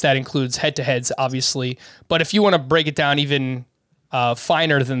 So I guess that includes head to heads, obviously. But if you want to break it down even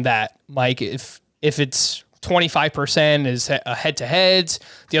finer than that, Mike, if it's 25% is head-to-heads,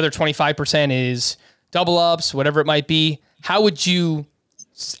 the other 25% is double-ups, whatever it might be, how would you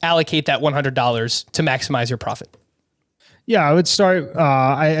allocate that $100 to maximize your profit? Yeah, I would start.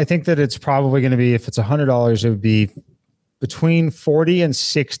 I think that it's probably going to be, if it's $100, it would be between 40 and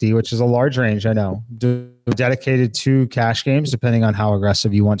 60, which is a large range, I know, dedicated to cash games, depending on how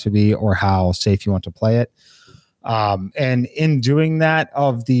aggressive you want to be or how safe you want to play it. And in doing that,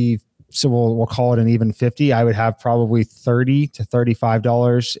 so we'll call it an even 50, I would have probably $30 to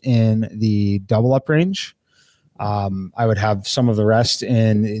 $35 in the double up range. I would have some of the rest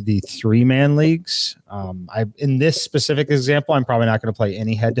in the 3-man leagues. In this specific example, I'm probably not going to play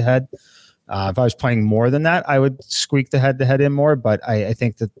any head to head. If I was playing more than that, I would squeak the head to head in more, but I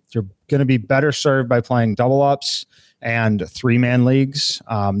think that you're going to be better served by playing double ups and 3-man leagues.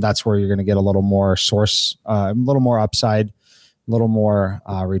 That's where you're going to get a little more a little more upside, a little more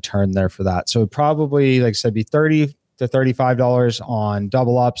return there for that. So probably, like I said, be $30 to $35 on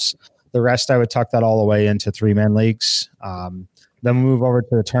double ups. The rest, I would tuck that all the way into 3-man leagues. Then we'll move over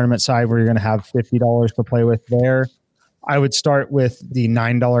to the tournament side where you're going to have $50 to play with there. I would start with the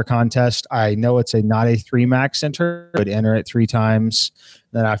 $9 contest. I know it's not a 3 max enter. I would enter it 3 times.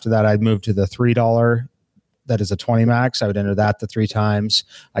 Then after that, I'd move to the $3. That is a 20 max. I would enter that the 3 times.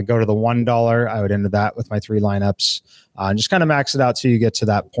 I go to the $1. I would enter that with my 3 lineups and just kind of max it out till you get to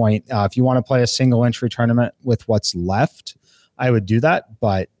that point. If you want to play a single entry tournament with what's left, I would do that.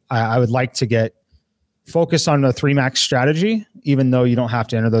 But I would like to get focus on the 3-max strategy. Even though you don't have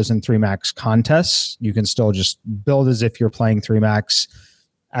to enter those in 3-max contests, you can still just build as if you're playing 3-max.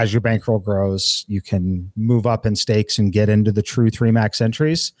 As your bankroll grows, you can move up in stakes and get into the true 3-max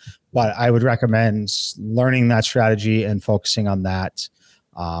entries. But I would recommend learning that strategy and focusing on that.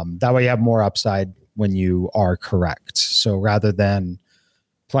 That way you have more upside when you are correct. So rather than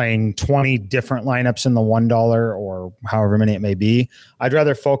playing 20 different lineups in the $1 or however many it may be, I'd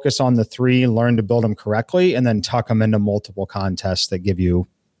rather focus on the 3, learn to build them correctly, and then tuck them into multiple contests that give you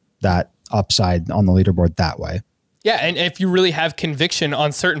that upside on the leaderboard that way. Yeah, and if you really have conviction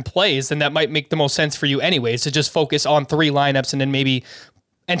on certain plays, then that might make the most sense for you anyways, to just focus on 3 lineups and then maybe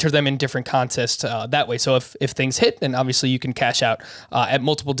enter them in different contests that way. So if things hit, then obviously you can cash out at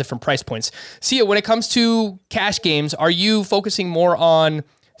multiple different price points. Sia, when it comes to cash games, are you focusing more on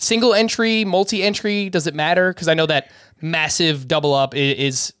single entry, multi-entry? Does it matter? Because I know that massive double up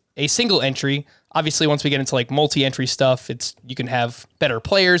is a single entry. Obviously, once we get into like multi-entry stuff, you can have better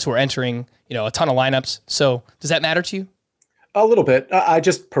players who are entering, a ton of lineups. So does that matter to you? A little bit. I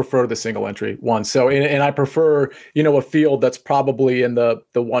just prefer the single entry one. So, and I prefer, a field that's probably in the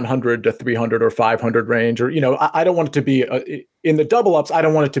 100 to 300 or 500 range, or, I don't want it to be in the double ups. I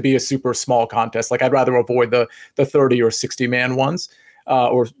don't want it to be a super small contest. Like I'd rather avoid the 30 or 60 man ones.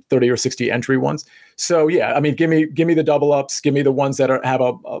 Or 30 or 60 entry ones. So yeah, I mean, give me the double ups, give me the ones that have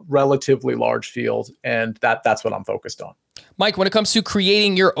a relatively large field, and that's what I'm focused on. Mike, when it comes to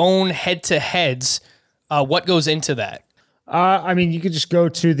creating your own head-to-heads, what goes into that? I mean, you could just go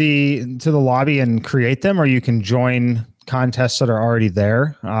to the lobby and create them, or you can join contests that are already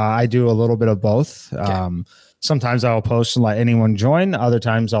there. I do a little bit of both. Okay. Sometimes I'll post and let anyone join. Other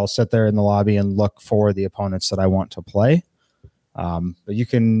times I'll sit there in the lobby and look for the opponents that I want to play. But you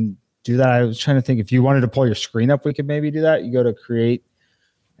can do that. I was trying to think, if you wanted to pull your screen up, we could maybe do that. You go to create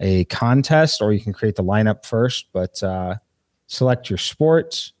a contest, or you can create the lineup first, but select your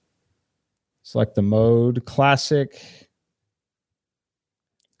sport, select the mode, classic,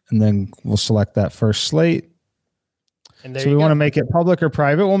 and then we'll select that first slate. And so we want to make it public or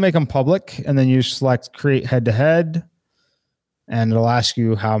private. We'll make them public, and then you select create head-to-head. And it'll ask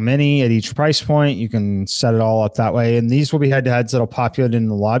you how many at each price point. You can set it all up that way. And these will be head-to-heads that'll populate in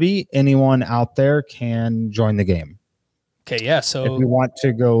the lobby. Anyone out there can join the game. Okay, yeah. So if you want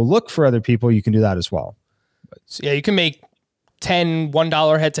to go look for other people, you can do that as well. So yeah, you can make 10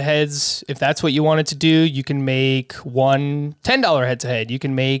 $1 head-to-heads if that's what you wanted to do. You can make one $10 head-to-head. You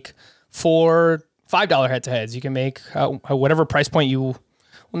can make 4 $5 head-to-heads. You can make whatever price point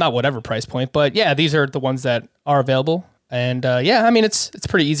not whatever price point, but yeah, these are the ones that are available. And yeah, I mean, it's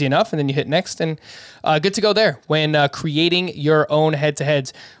pretty easy enough. And then you hit next and good to go there when creating your own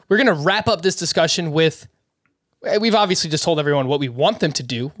head-to-heads. We're going to wrap up this discussion with, we've obviously just told everyone what we want them to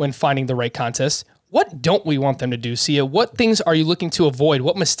do when finding the right contest. What don't we want them to do, Sia? What things are you looking to avoid?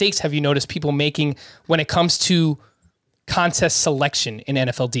 What mistakes have you noticed people making when it comes to contest selection in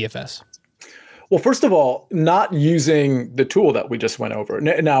NFL DFS? Well, first of all, not using the tool that we just went over.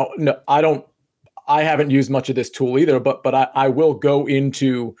 Now, no, I haven't used much of this tool either, but I will go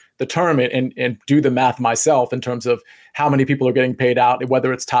into the tournament and do the math myself in terms of how many people are getting paid out,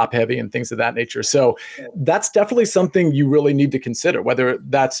 whether it's top heavy and things of that nature. So that's definitely something you really need to consider, whether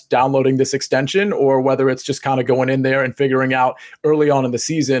that's downloading this extension or whether it's just kind of going in there and figuring out early on in the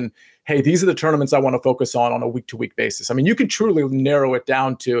season, hey, these are the tournaments I want to focus on a week-to-week basis. I mean, you can truly narrow it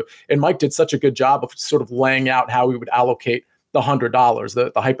down to, and Mike did such a good job of sort of laying out how we would allocate the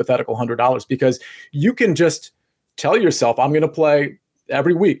 $100, the hypothetical $100, because you can just tell yourself, I'm going to play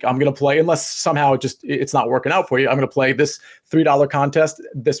every week. I'm going to play, unless somehow it's not working out for you. I'm going to play this $3 contest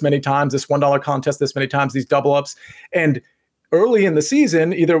this many times, this $1 contest this many times, these double ups. And early in the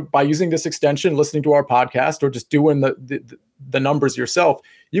season, either by using this extension, listening to our podcast, or just doing the numbers yourself,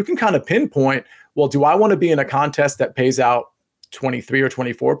 you can kind of pinpoint, well, do I want to be in a contest that pays out 23 or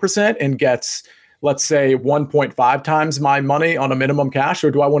 24% and gets, let's say, 1.5 times my money on a minimum cash,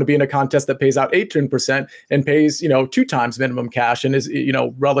 or do I want to be in a contest that pays out 18% and pays, 2 times minimum cash and is,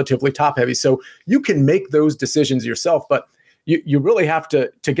 relatively top heavy? So you can make those decisions yourself, but you really have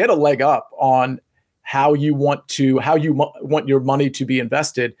to get a leg up on how you want your money to be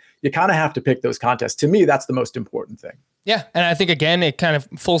invested. You kind of have to pick those contests. To me, that's the most important thing. Yeah. And I think, again, it kind of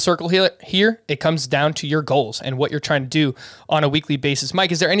full circle here. It comes down to your goals and what you're trying to do on a weekly basis.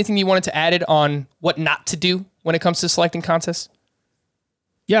 Mike, is there anything you wanted to add on what not to do when it comes to selecting contests?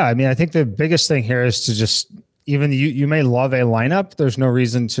 Yeah. I mean, I think the biggest thing here is to just, even you may love a lineup. There's no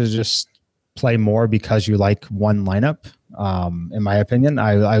reason to just play more because you like one lineup. In my opinion,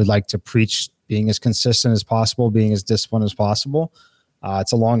 I would like to preach being as consistent as possible, being as disciplined as possible.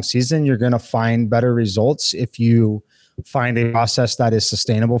 It's a long season. You're going to find better results if you find a process that is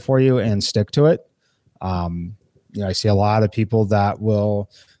sustainable for you and stick to it. I see a lot of people that will,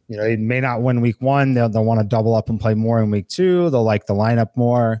 they may not win week 1. They'll want to double up and play more in week 2. They'll like the lineup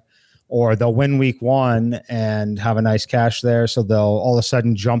more, or they'll win week 1 and have a nice cash there. So they'll all of a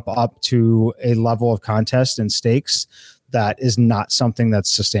sudden jump up to a level of contest and stakes that is not something that's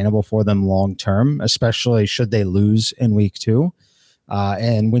sustainable for them long term, especially should they lose in week 2.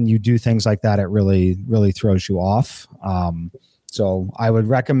 And when you do things like that, it really, really throws you off. So I would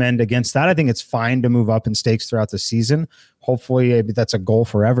recommend against that. I think it's fine to move up in stakes throughout the season. Hopefully that's a goal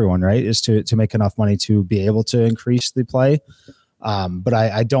for everyone, right? Is to make enough money to be able to increase the play. But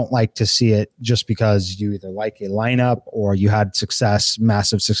I don't like to see it just because you either like a lineup or you had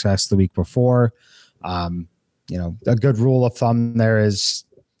massive success the week before. A good rule of thumb there is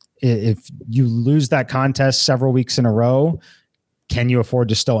if you lose that contest several weeks in a row, can you afford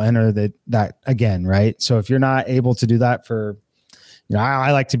to still enter that again, right? So if you're not able to do that for,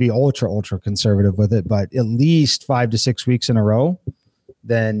 I like to be ultra conservative with it, but at least 5 to 6 weeks in a row,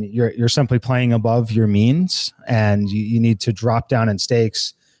 then you're simply playing above your means, and you need to drop down in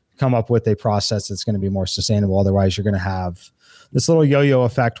stakes, come up with a process that's going to be more sustainable. Otherwise, you're going to have this little yo-yo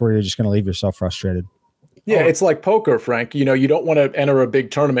effect where you're just going to leave yourself frustrated. Yeah, it's like poker, Frank. You don't want to enter a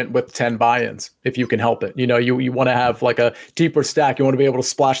big tournament with 10 buy-ins if you can help it. You want to have like a deeper stack. You want to be able to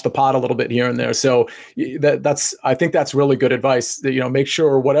splash the pot a little bit here and there. So I think that's really good advice. That, make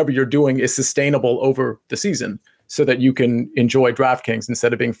sure whatever you're doing is sustainable over the season so that you can enjoy DraftKings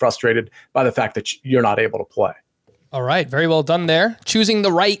instead of being frustrated by the fact that you're not able to play. All right. Very well done there. Choosing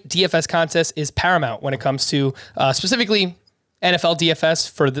the right DFS contest is paramount when it comes to specifically NFL DFS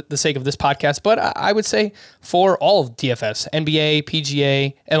for the sake of this podcast, but I would say for all of DFS, NBA,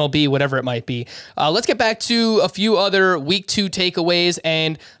 PGA, MLB, whatever it might be. Let's get back to a few other week 2 takeaways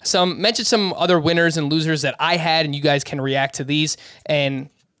and mention some other winners and losers that I had, and you guys can react to these and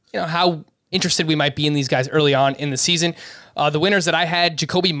how interested we might be in these guys early on in the season. The winners that I had,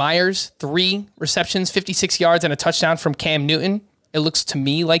 Jacoby Myers, 3 receptions, 56 yards, and a touchdown from Cam Newton. It looks to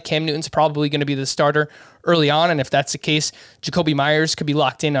me like Cam Newton's probably going to be the starter early on, and if that's the case, Jacoby Myers could be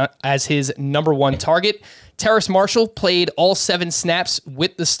locked in as his number 1 target. Terrace Marshall played all 7 snaps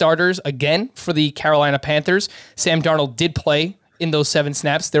with the starters again for the Carolina Panthers. Sam Darnold did play in those 7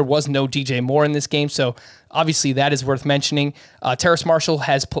 snaps. There was no DJ Moore in this game, so obviously that is worth mentioning. Terrace Marshall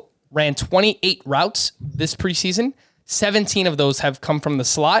has ran 28 routes this preseason. 17 of those have come from the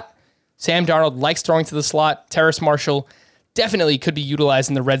slot. Sam Darnold likes throwing to the slot. Terrace Marshall definitely could be utilized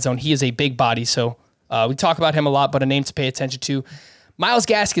in the red zone. He is a big body, so we talk about him a lot, but a name to pay attention to. Myles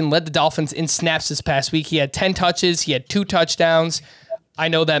Gaskin led the Dolphins in snaps this past week. He had 10 touches. He had 2 touchdowns. I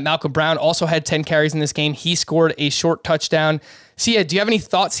know that Malcolm Brown also had 10 carries in this game. He scored a short touchdown. Sia, do you have any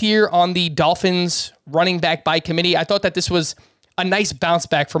thoughts here on the Dolphins running back by committee? I thought that this was a nice bounce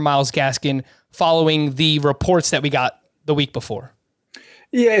back for Myles Gaskin following the reports that we got the week before.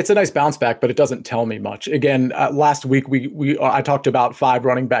 Yeah, it's a nice bounce back, but it doesn't tell me much. Again, last week I talked about 5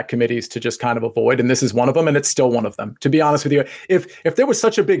 running back committees to just kind of avoid, and this is one of them, and it's still one of them. To be honest with you, if there was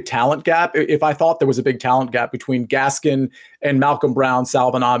such a big talent gap, if I thought there was a big talent gap between Gaskin and Malcolm Brown,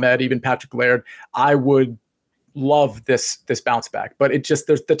 Salvon Ahmed, even Patrick Laird, I would love this bounce back. But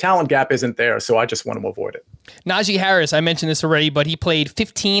the talent gap isn't there, so I just want to avoid it. Najee Harris, I mentioned this already, but he played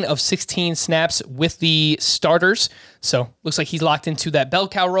 15 of 16 snaps with the starters. So looks like he's locked into that bell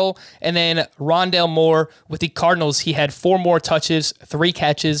cow role. And then Rondale Moore with the Cardinals, he had 4 more touches, 3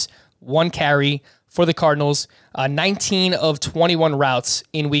 catches, 1 carry for the Cardinals. 19 of 21 routes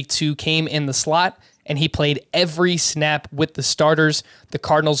in week 2 came in the slot, and he played every snap with the starters. The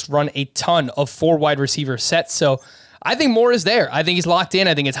Cardinals run a ton of 4 wide receiver sets, so I think Moore is there. I think he's locked in.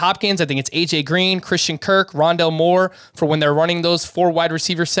 I think it's Hopkins. I think it's A.J. Green, Christian Kirk, Rondale Moore for when they're running those 4 wide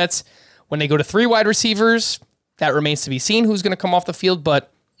receiver sets. When they go to 3 wide receivers, that remains to be seen who's going to come off the field,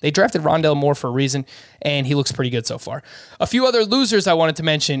 but they drafted Rondale Moore for a reason, and he looks pretty good so far. A few other losers I wanted to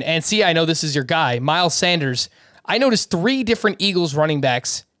mention, and see, I know this is your guy, Miles Sanders. I noticed 3 different Eagles running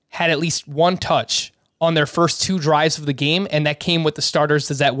backs had at least 1 touch on their first 2 drives of the game, and that came with the starters.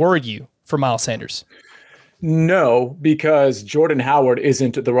 Does that worry you for Miles Sanders? No, because Jordan Howard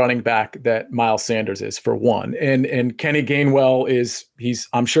isn't the running back that Miles Sanders is, for one. And Kenny Gainwell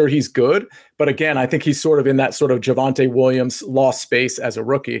I'm sure he's good, but again, I think he's sort of in that sort of Javonte Williams lost space as a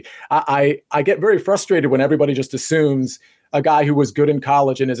rookie. I get very frustrated when everybody just assumes a guy who was good in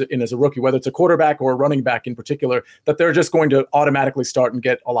college and as a rookie, whether it's a quarterback or a running back in particular, that they're just going to automatically start and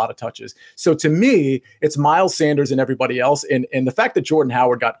get a lot of touches. So to me, it's Miles Sanders and everybody else. And the fact that Jordan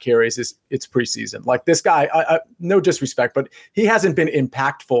Howard got carries it's preseason. Like this guy, no disrespect, but he hasn't been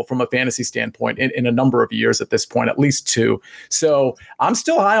impactful from a fantasy standpoint in a number of years at this point, at least 2. So I'm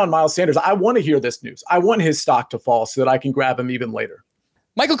still high on Miles Sanders. I want to hear this news. I want his stock to fall so that I can grab him even later.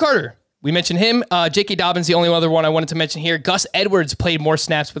 Michael Carter, we mentioned him. J.K. Dobbins, the only other one I wanted to mention here. Gus Edwards played more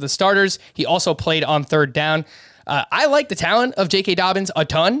snaps with the starters. He also played on third down. I like the talent of J.K. Dobbins a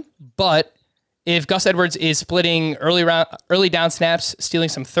ton, but if Gus Edwards is splitting early down snaps, stealing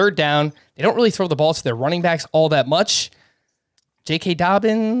some third down, they don't really throw the ball to their running backs all that much. J.K.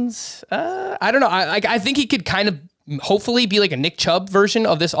 Dobbins, I don't know. I think he could kind of hopefully be like a Nick Chubb version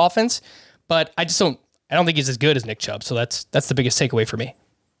of this offense, but I don't think he's as good as Nick Chubb. So that's the biggest takeaway for me.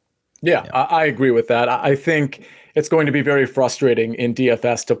 Yeah, I agree with that. I think it's going to be very frustrating in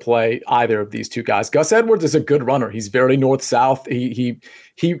DFS to play either of these two guys. Gus Edwards is a good runner. He's very north-south. He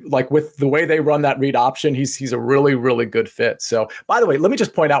like with the way they run that read option, he's a really, really good fit. So by the way, let me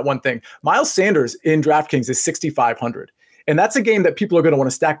just point out one thing. Miles Sanders in DraftKings is 6,500. And that's a game that people are going to want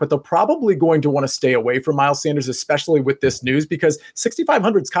to stack, but they're probably going to want to stay away from Miles Sanders, especially with this news, because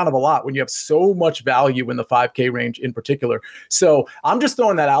 6,500 is kind of a lot when you have so much value in the 5K range in particular. So I'm just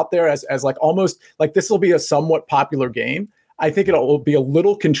throwing that out there as like almost like this will be a somewhat popular game. I think it'll be a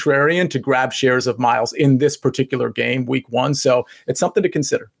little contrarian to grab shares of Miles in this particular game, week 1. So it's something to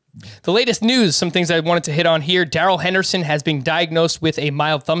consider. The latest news, some things I wanted to hit on here. Darrell Henderson has been diagnosed with a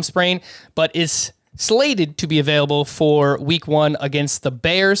mild thumb sprain, but is slated to be available for week 1 against the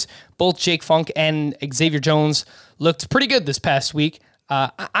Bears. Both Jake Funk and Xavier Jones looked pretty good this past week.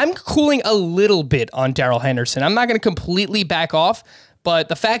 I'm cooling a little bit on Darrell Henderson. I'm not going to completely back off, but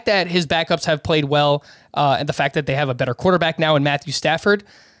the fact that his backups have played well and the fact that they have a better quarterback now in Matthew Stafford,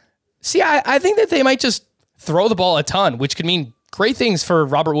 I think that they might just throw the ball a ton, which could mean great things for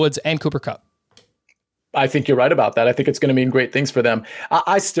Robert Woods and Cooper Kupp. I think you're right about that. I think it's going to mean great things for them.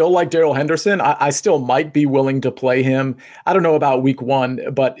 I still like Darrell Henderson. I still might be willing to play him. I don't know about week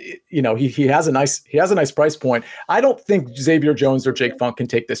 1, but he has a nice price point. I don't think Xavier Jones or Jake Funk can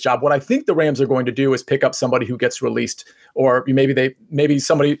take this job. What I think the Rams are going to do is pick up somebody who gets released, or maybe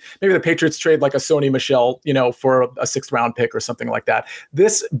the Patriots trade like a Sony Michel, for a 6th round pick or something like that.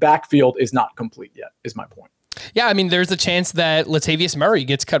 This backfield is not complete yet, is my point. Yeah, I mean, there's a chance that Latavius Murray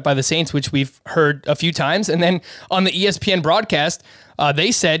gets cut by the Saints, which we've heard a few times. And then on the ESPN broadcast,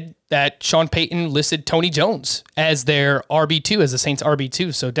 they said that Sean Payton listed Tony Jones as their RB2, as the Saints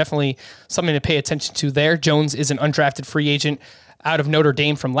RB2. So definitely something to pay attention to there. Jones is an undrafted free agent out of Notre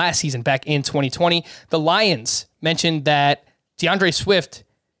Dame from last season, back in 2020. The Lions mentioned that DeAndre Swift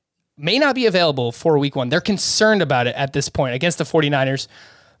may not be available for week 1. They're concerned about it at this point against the 49ers.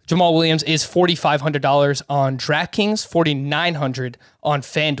 Jamal Williams is $4,500 on DraftKings, $4,900 on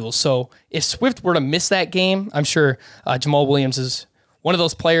FanDuel. So if Swift were to miss that game, I'm sure Jamal Williams is one of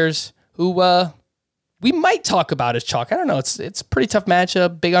those players who we might talk about as chalk. I don't know. It's a pretty tough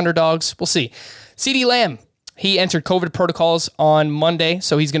matchup, big underdogs. We'll see. CeeDee Lamb, he entered COVID protocols on Monday,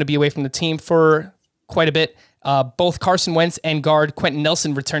 so he's going to be away from the team for quite a bit. Both Carson Wentz and guard Quentin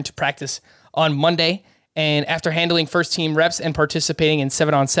Nelson returned to practice on Monday. And after handling first-team reps and participating in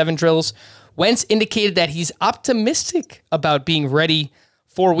 7-on-7 drills, Wentz indicated that he's optimistic about being ready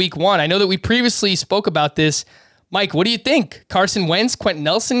for week 1. I know that we previously spoke about this. Mike, what do you think? Carson Wentz, Quentin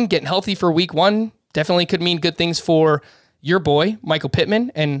Nelson getting healthy for week 1 definitely could mean good things for your boy, Michael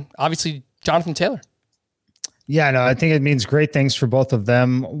Pittman, and obviously Jonathan Taylor. Yeah, no, I think it means great things for both of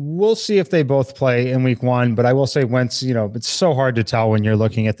them. We'll see if they both play in week 1, but I will say Wentz, it's so hard to tell when you're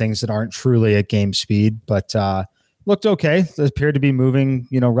looking at things that aren't truly at game speed, but looked okay. They appeared to be moving,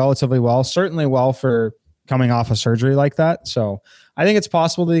 relatively well, certainly well for coming off a surgery like that. So I think it's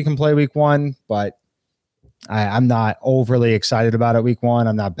possible that he can play week 1, but I'm not overly excited about it week 1.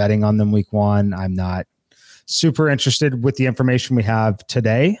 I'm not betting on them week 1. I'm not super interested with the information we have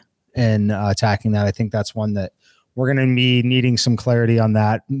today and attacking that. I think that's one that we're going to be needing some clarity on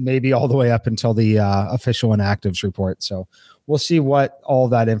that, maybe all the way up until the official inactives report. So we'll see what all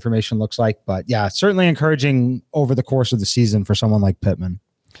that information looks like. But yeah, certainly encouraging over the course of the season for someone like Pittman.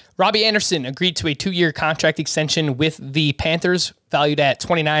 Robbie Anderson agreed to a 2-year contract extension with the Panthers, valued at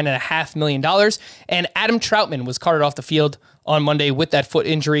 $29.5 million. And Adam Troutman was carted off the field on Monday with that foot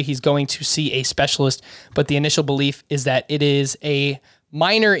injury. He's going to see a specialist, but the initial belief is that it is a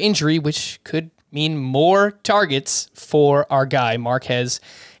minor injury, which could mean more targets for our guy, Marquez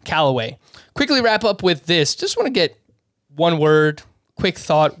Callaway. Quickly wrap up with this. Just want to get one word, quick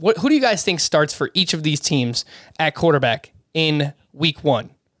thought. Who do you guys think starts for each of these teams at quarterback in week 1?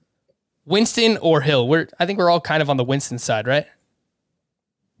 Winston or Hill? I think we're all kind of on the Winston side, right?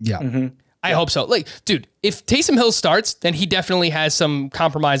 Yeah. Mm-hmm. I hope so. Like, dude, if Taysom Hill starts, then he definitely has some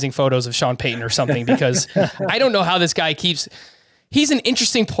compromising photos of Sean Payton or something, because I don't know how this guy he's an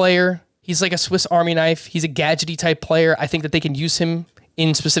interesting player. He's like a Swiss Army knife. He's a gadgety type player. I think that they can use him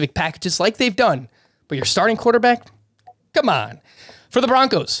in specific packages like they've done. But your starting quarterback? Come on. For the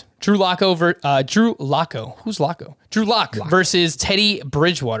Broncos, Drew Lock versus Teddy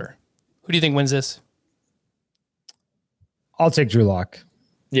Bridgewater. Who do you think wins this? I'll take Drew Lock.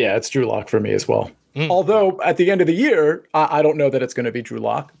 Yeah, it's Drew Lock for me as well. Although at the end of the year, I don't know that it's going to be Drew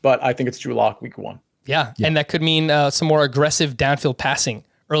Lock, but I think it's Drew Lock week 1. Yeah, and that could mean some more aggressive downfield passing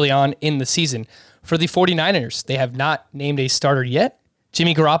early on in the season. For the 49ers, they have not named a starter yet.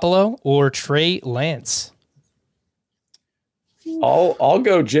 Jimmy Garoppolo or Trey Lance? I'll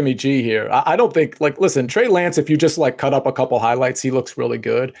go Jimmy G here. I don't think, listen, Trey Lance, if you just cut up a couple highlights, he looks really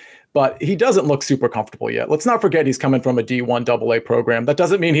good, but he doesn't look super comfortable yet. Let's not forget he's coming from a D1 AA program. That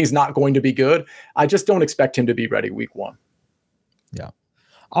doesn't mean he's not going to be good. I just don't expect him to be ready week 1. Yeah.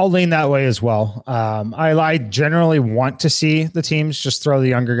 I'll lean that way as well. I generally want to see the teams just throw the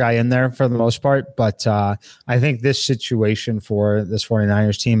younger guy in there for the most part, but I think this situation for this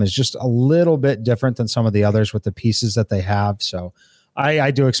 49ers team is just a little bit different than some of the others with the pieces that they have. So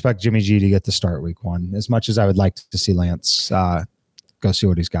I do expect Jimmy G to get the start week 1, as much as I would like to see Lance go see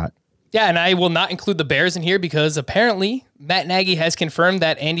what he's got. Yeah, and I will not include the Bears in here because apparently Matt Nagy has confirmed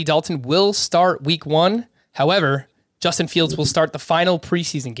that Andy Dalton will start week 1. However, Justin Fields will start the final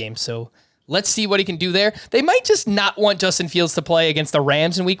preseason game, so let's see what he can do there. They might just not want Justin Fields to play against the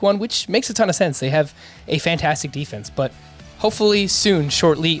Rams in week 1, which makes a ton of sense. They have a fantastic defense, but hopefully soon,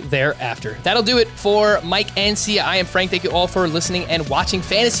 shortly thereafter. That'll do it for Mike and Sia. I am Frank. Thank you all for listening and watching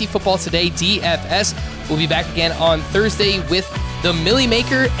Fantasy Football Today DFS. We'll be back again on Thursday with the Millie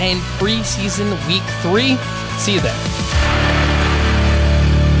Maker and preseason week 3. See you then.